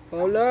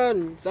 hold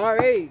on.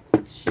 Sorry.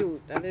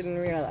 Shoot, I didn't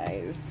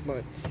realize.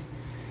 But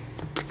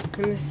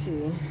let me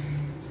see.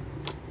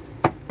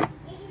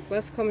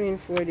 What's coming in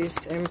for this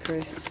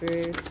Empress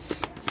spirit?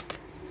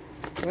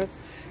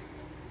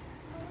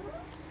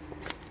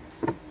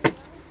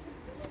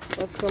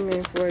 What's coming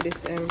in for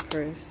this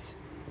Empress?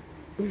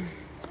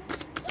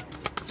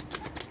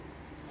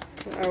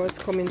 What's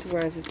coming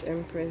towards this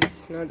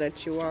Empress now that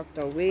she walked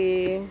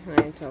away?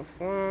 9 of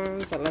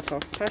Wands, a lot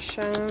of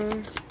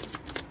passion,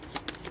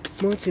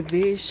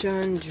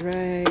 motivation,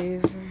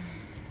 drive.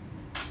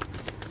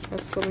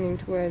 What's coming in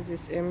towards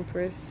this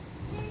Empress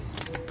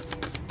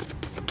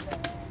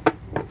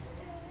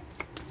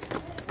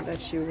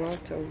that she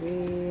walked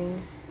away?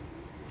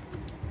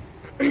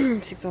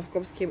 6 of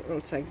Cups came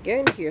out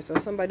again here, so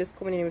somebody's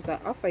coming in with an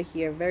offer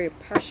here, very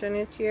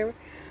passionate here.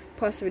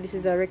 Possibly this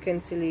is a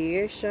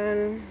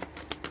reconciliation.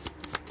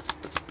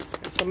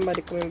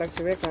 Somebody coming back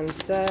to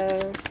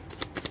reconcile.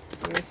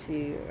 Let me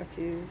see what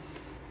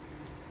is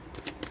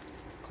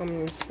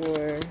coming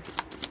for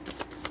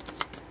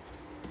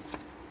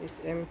this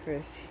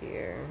Empress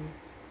here.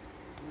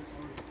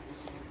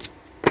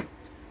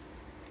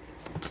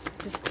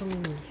 Just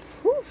coming.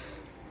 Whew.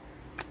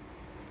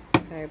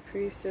 High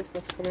Priestess,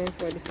 what's coming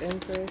for this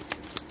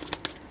Empress?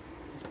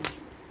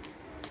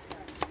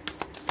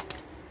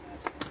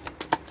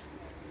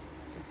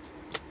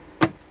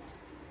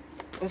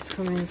 What's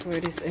coming for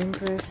this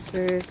Empress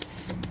spirit?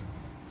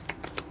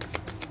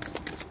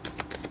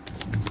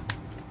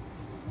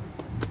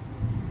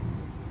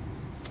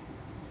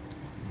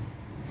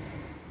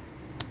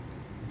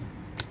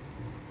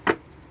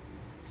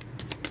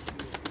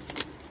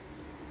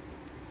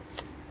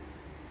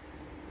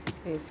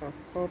 Ace of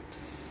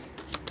Cups.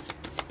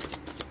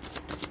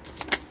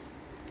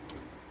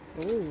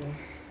 Oh,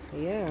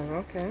 yeah,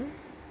 okay.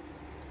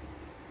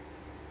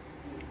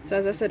 So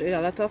as I said, with a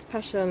lot of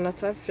passion, a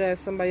lot of drive,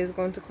 somebody is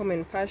going to come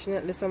in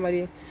passionately.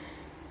 Somebody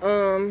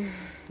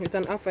with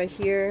an offer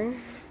here.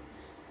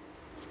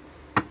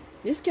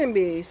 This can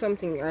be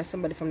something or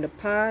somebody from the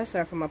past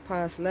or from a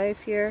past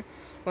life here,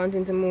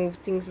 wanting to move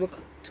things back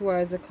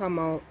towards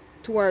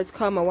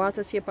calmer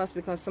waters here,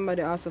 possibly because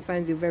somebody also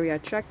finds you very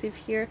attractive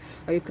here,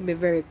 or you could be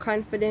very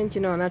confident,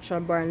 you know, a natural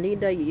born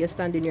leader. You're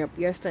standing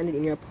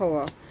in your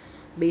power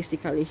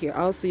basically here.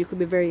 Also, you could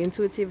be very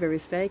intuitive, very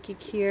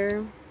psychic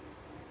here.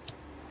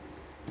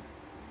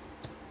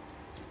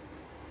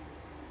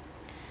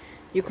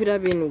 You could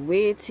have been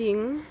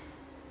waiting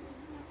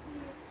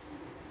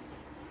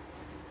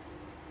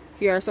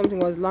here, or something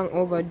was long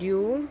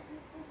overdue.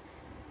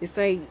 It's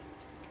like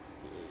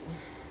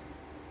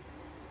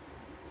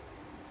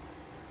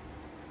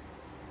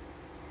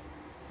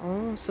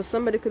oh, so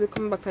somebody could be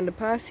coming back from the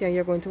past here.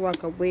 You're going to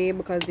walk away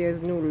because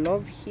there's new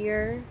love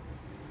here.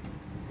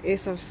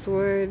 Ace of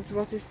Swords.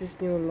 What is this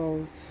new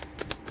love?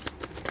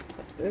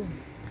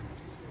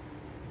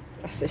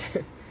 I said,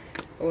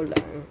 hold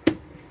on.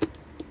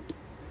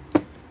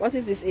 What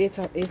is this Ace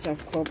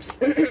of Cups?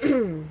 What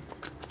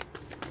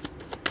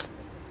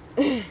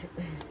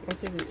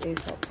is this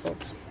Ace of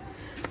Cups?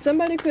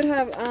 Somebody could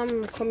have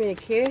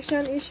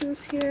communication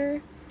issues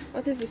here.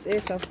 What is this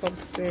Ace of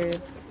Cups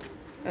spirit?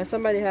 And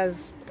somebody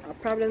has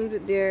problems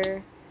with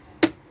their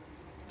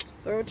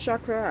throat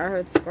chakra. I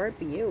heard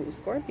Scorpio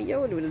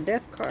with a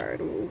death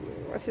card. Ooh,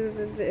 what is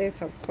the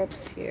Ace of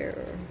Cups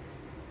here?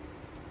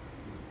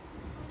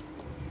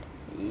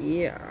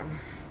 Yeah.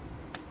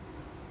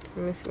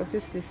 Let me see, what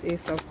is this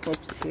Ace of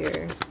Cups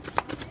here?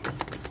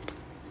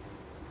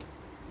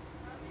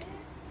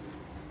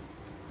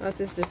 What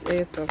is this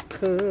Ace of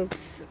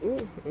Cups?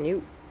 Ooh,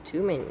 no,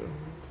 too many.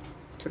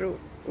 True.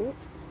 Ooh.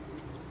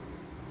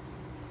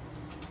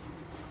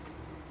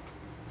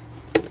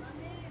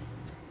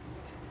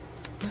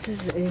 What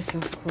is the Ace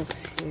of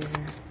Cups here?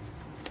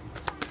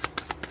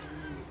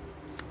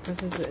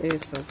 What is the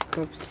Ace of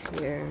Cups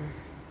here?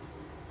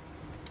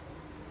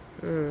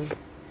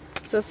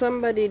 So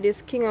somebody,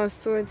 this King of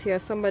Swords here,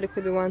 somebody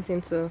could be wanting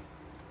to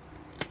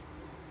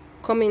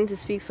come in to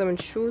speak some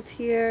truth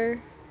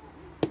here.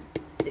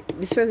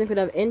 This person could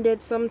have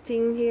ended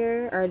something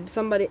here, or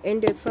somebody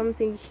ended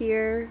something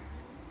here.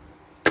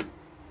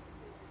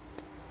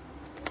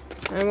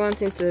 I'm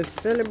wanting to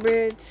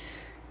celebrate.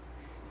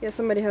 Yeah,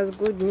 somebody has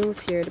good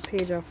news here. The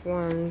Page of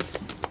Wands.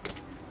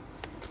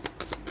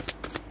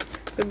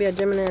 Could be a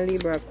Gemini,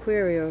 Libra,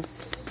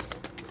 Aquarius.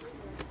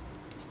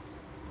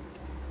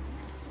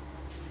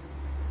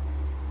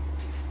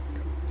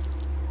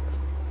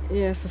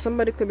 Yeah, so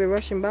somebody could be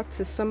rushing back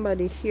to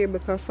somebody here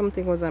because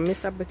something was a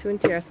missed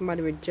opportunity or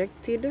somebody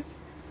rejected.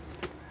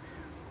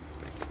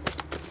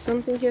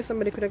 Something here,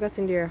 somebody could have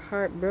gotten their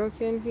heart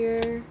broken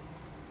here.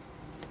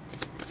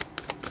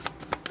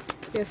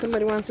 Yeah,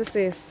 somebody wants to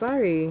say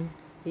sorry.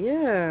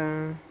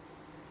 Yeah.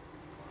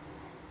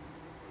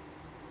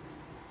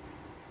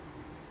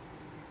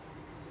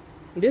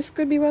 This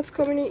could be what's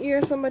coming in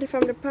here. Somebody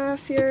from the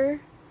past here.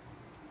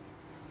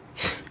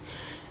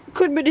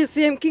 Could be the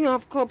same King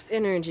of Cups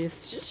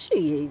energies.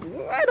 She,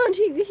 why don't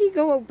he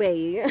go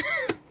away?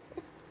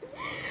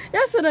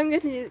 That's what I'm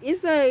getting.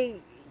 It's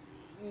like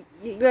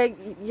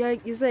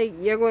it's like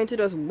you're going to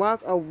just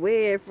walk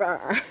away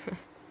from.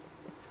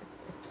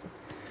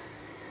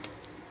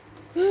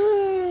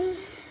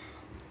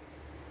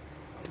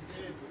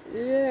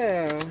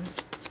 Yeah.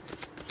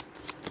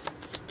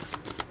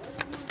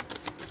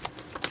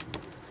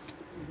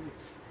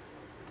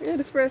 Yeah,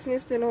 this person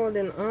is still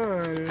holding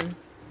on.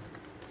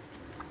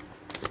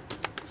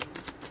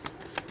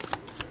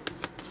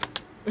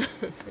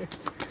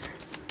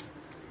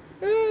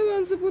 Who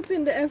wants to put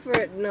in the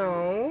effort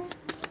now?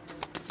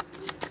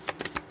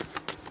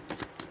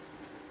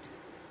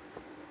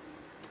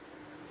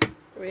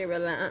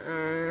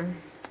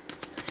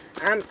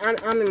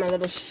 I'm in my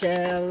little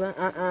shell.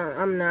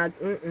 I'm not.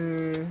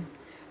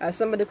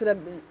 Somebody could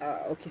have been.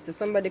 Okay, so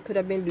somebody could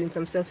have been doing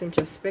some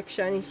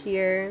self-introspection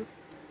here.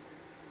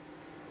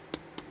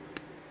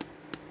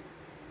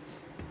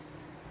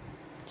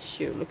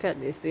 Shoot, look at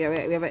this. We have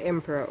an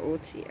Emperor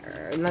out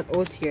here. Not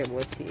out here,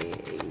 but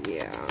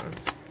yeah.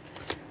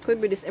 Could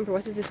be this Emperor.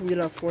 What is this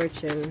Wheel of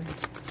Fortune?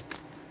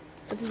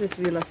 What is this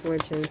Wheel of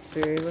Fortune,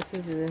 Spirit? What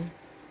is the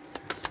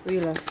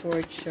Wheel of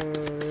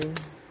Fortune?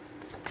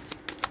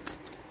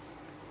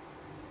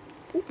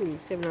 Ooh,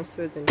 Seven of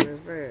Swords in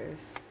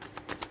reverse.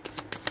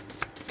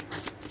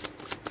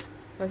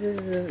 What is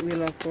the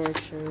Wheel of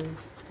Fortune?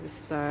 The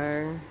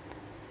Star.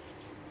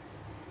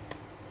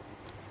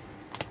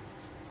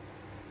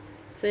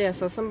 So yeah,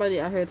 so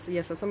somebody, I heard,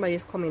 yeah, so somebody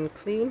is coming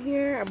clean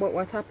here about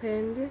what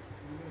happened.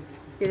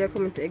 Yeah, they're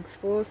coming to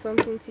expose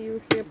something to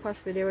you here.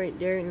 Possibly they're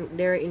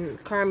in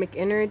karmic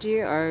energy,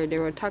 or they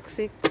were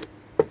toxic,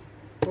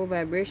 low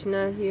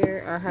vibrational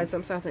here, or had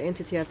some sort of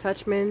entity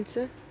attachment.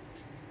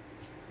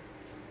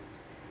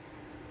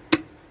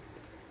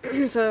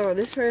 So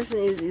this person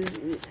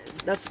is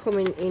that's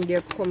coming in.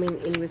 They're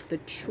coming in with the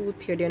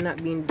truth here. They're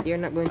not going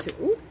to.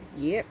 Ooh,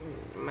 yep,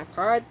 my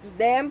cards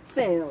damn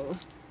fell.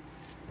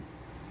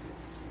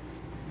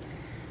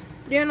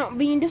 They're not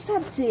being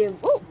deceptive.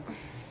 Oh,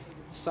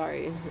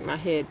 sorry, my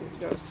head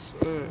just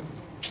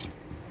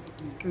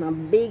my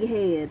big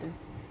head.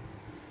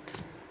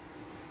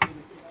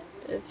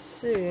 Let's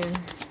see.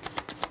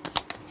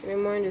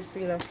 Remind this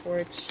Wheel of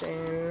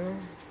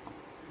Fortune.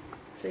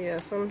 So yeah,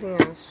 something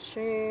has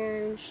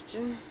changed,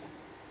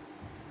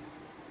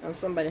 and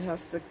somebody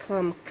has to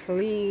come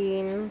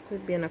clean.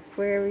 Could be an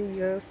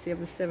Aquarius. You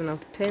have the Seven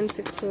of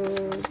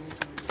Pentacles.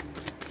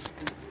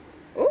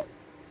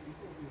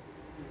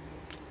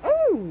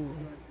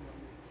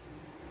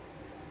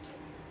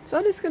 So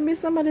this could be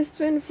somebody's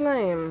twin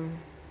flame.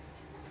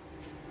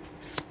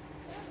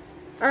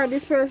 Or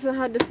this person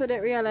had the sudden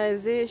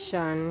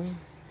realization.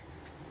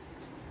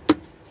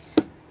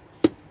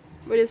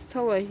 With this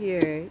tower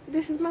here.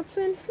 This is my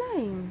twin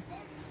flame.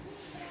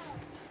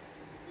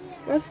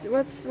 What's the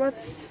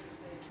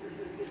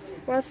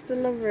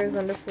Lovers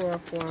and the Four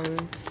of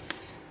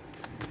Wands?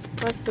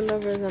 What's the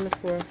Lovers and the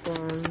Four of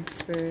Wands,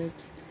 Spirit?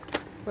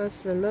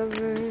 What's the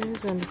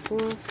Lovers and the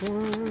Four of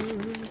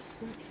Wands?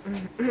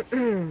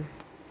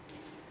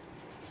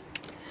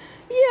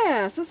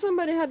 Yeah, so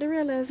somebody had the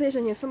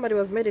realization here. Somebody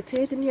was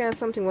meditating here and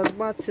something was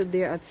brought to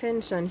their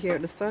attention here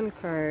at the Sun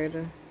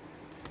card.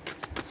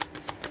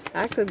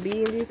 I could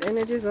be in these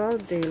energies all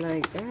day,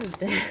 like, god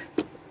damn.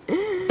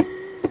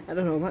 I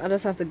don't know, but I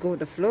just have to go with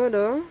the flow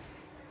though.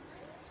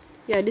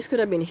 Yeah, this could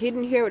have been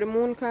hidden here with the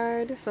Moon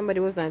card. Somebody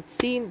was not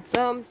seeing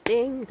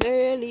something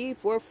clearly.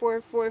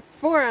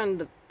 4444 on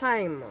the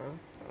time.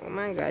 Oh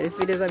my god, this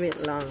video is a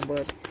bit long,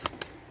 but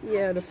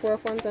yeah, the Four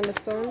of Wands and the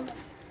Sun.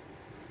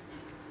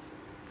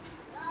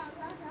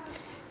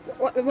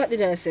 What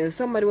did I say?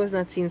 Somebody was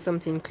not seeing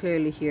something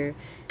clearly here.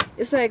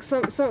 It's like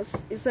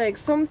it's like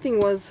something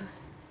was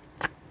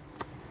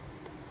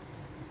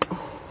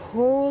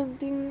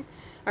holding,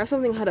 or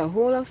something had a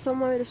hold of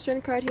someone with the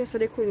Strength card here, so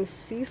they couldn't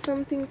see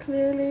something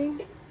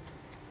clearly.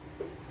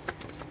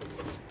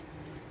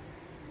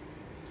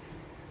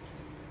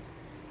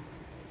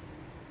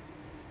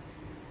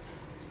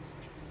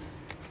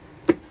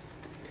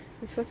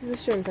 What is the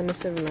strength on the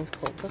Seven of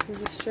Cups? What is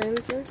the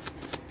strength?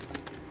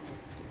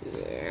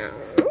 Yeah.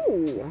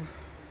 Ooh.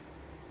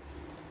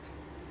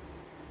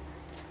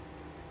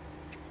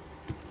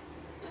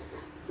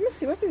 Let me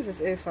see. What is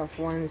this Ace of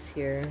Wands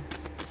here?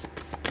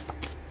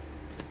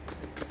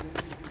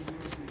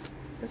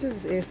 What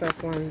is this Ace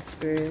of Wands,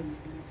 Spirit?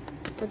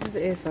 What is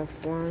the Ace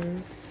of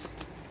Wands?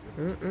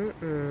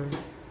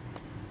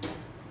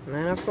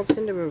 Nine of Cups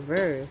in the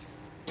reverse.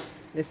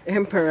 This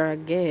Emperor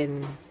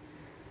again.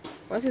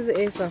 What is the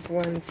Ace of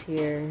Wands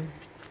here?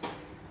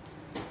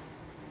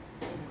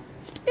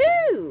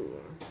 Ew!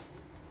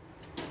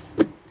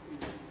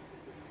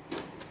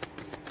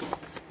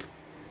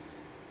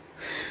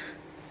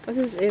 What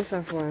is Ace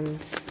of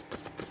Wands?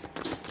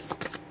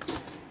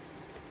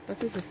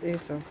 What is this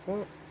Ace of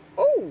Wands?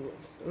 Oh!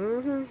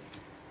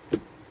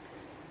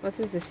 What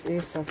is this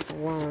Ace of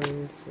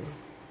Wands?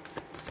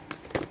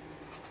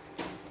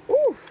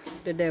 Ooh!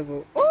 The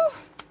Devil. Oh!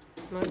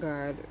 My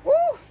God. Ooh!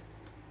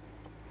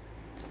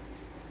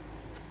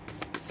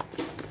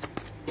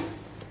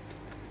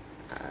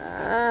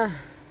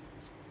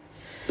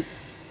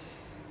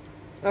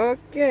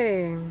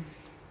 Okay,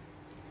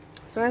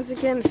 so as you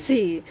can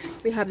see,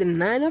 we have the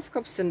Nine of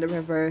Cups in the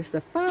reverse, the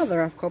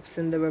Father of Cups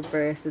in the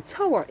reverse, the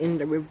Tower in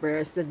the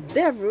reverse, the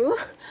Devil,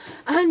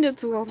 and the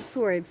Two of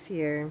Swords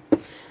here.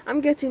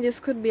 I'm getting this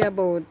could be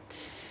about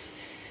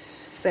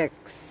sex.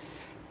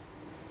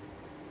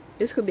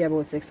 This could be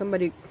about sex.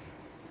 Somebody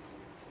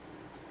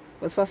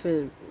was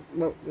possibly,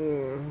 well,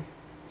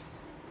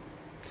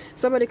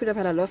 somebody could have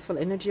had a lustful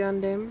energy on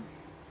them.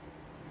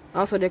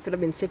 Also, there could have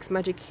been sex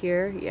magic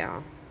here.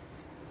 Yeah.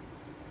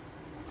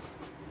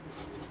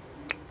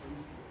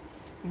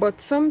 But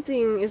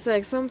something, it's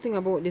like something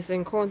about this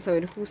encounter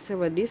with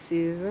whosoever this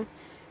is.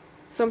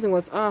 Something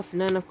was off.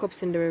 Nine of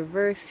Cups in the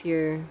reverse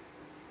here.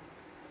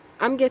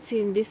 I'm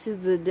getting this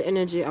is the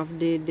energy of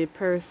the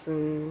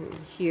person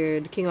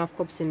here. The King of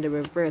Cups in the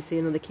reverse.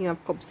 You know, the King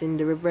of Cups in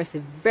the reverse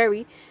is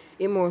very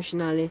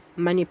emotionally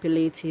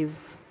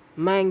manipulative.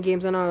 Mind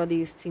games and all of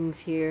these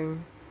things here.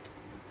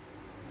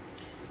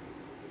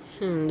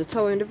 The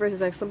Tower in the reverse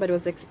is like somebody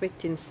was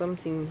expecting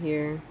something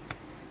here.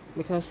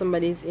 Because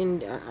somebody's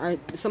in,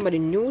 somebody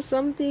knew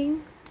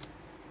something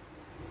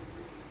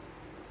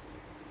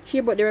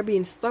here, but they were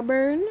being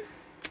stubborn.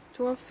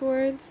 Two of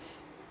Swords.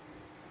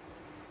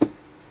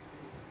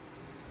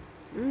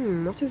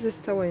 What is this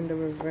Tower in the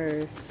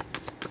reverse?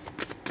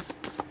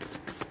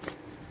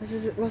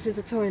 What is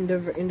the Tower in the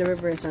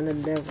reverse and the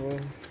Devil?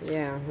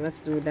 Yeah,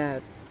 let's do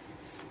that.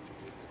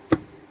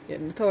 Yeah,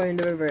 the Tower in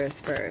the reverse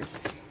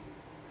first.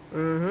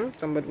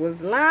 Somebody was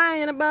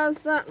lying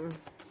about something.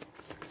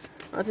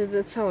 What is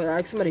the Tower?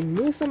 Like somebody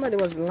knew somebody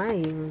was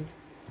lying.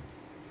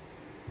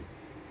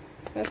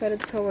 I've had a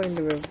Tower in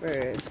the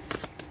reverse.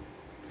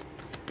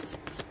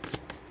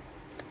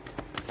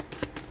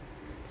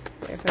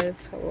 I've had a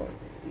Tower.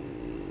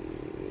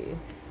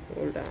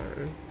 Hold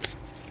on.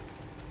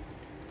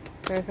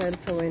 I've had a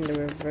Tower in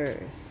the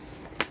reverse.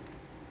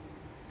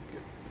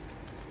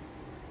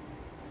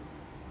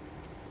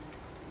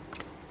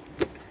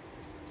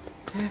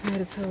 I've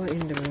had a Tower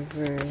in the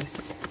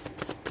reverse.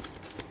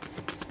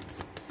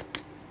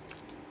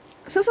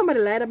 So somebody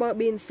lied about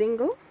being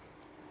single?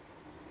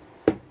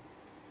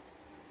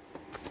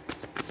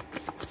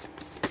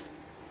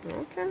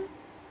 Okay.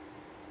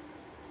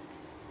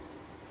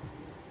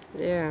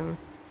 Yeah.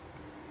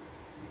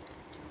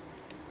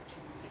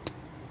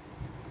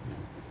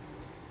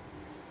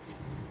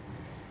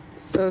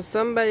 So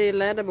somebody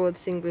lied about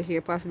single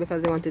here, possibly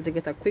because they wanted to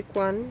get a quick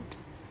one.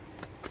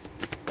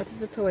 What is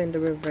the Tower in the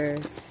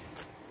reverse?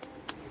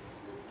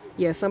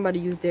 Yeah, somebody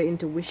used their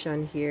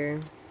intuition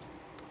here.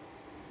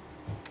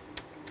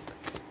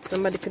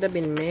 Somebody could have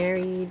been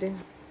married.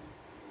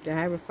 The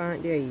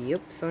Hierophant there.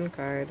 Yup, Sun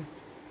card.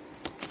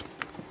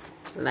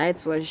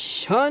 Lights was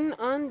shone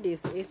on this.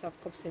 Ace of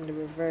Cups in the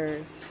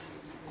reverse.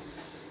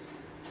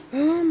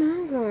 Oh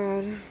my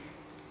God.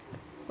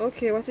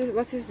 Okay,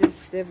 what is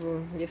this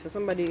Devil? Yes, so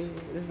somebody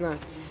is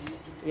not.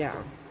 Yeah.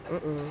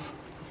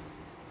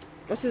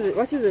 What is it?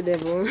 What is the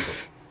Devil?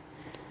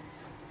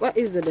 What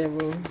is the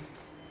Devil?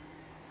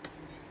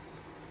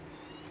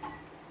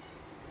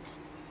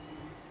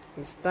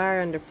 The Star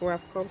and the Four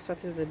of Cups.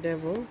 What is the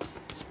Devil?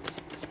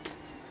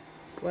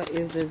 What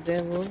is the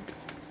Devil?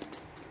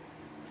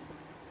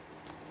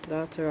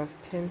 Daughter of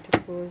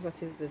Pentacles.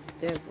 What is the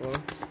Devil?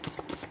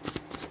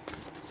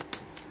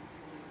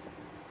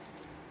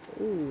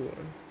 Ooh.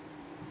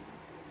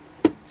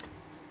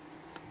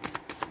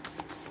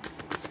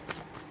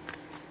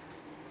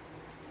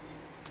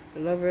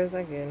 Lovers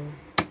again.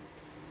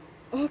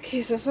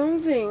 Okay, so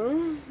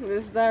something,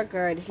 this dark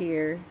card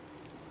here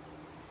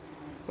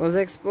was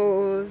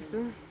exposed,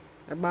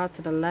 about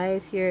to the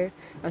light here,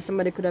 or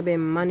somebody could have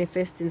been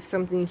manifesting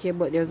something here,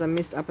 but there's a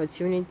missed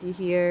opportunity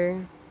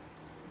here.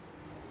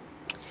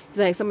 It's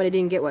like somebody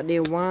didn't get what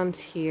they want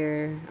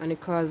here, and it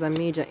caused a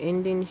major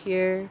ending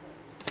here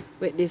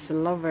with this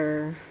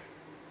lover.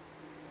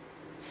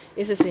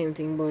 It's the same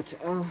thing, but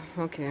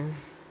okay.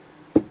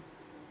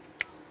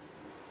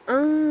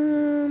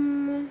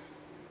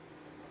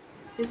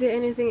 Is there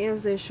anything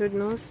else they should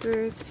know,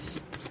 Spirit?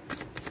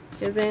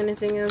 Is there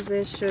anything else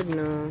they should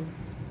know?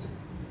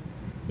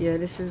 Yeah,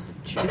 this is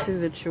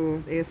the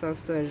truth. Ace of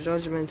Swords.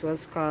 Judgment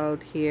was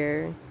called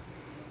here.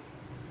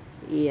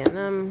 Yeah,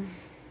 and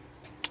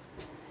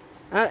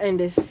I'll end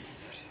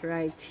this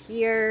right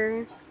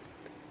here.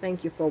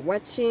 Thank you for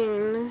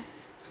watching.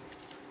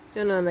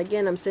 You know, and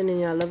again, I'm sending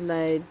you a love,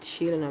 light,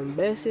 shield, and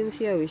blessings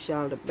here. Wish you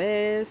all the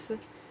best.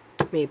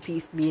 May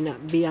peace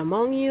be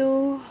among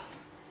you.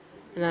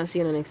 And I'll see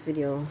you in the next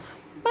video.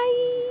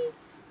 Bye.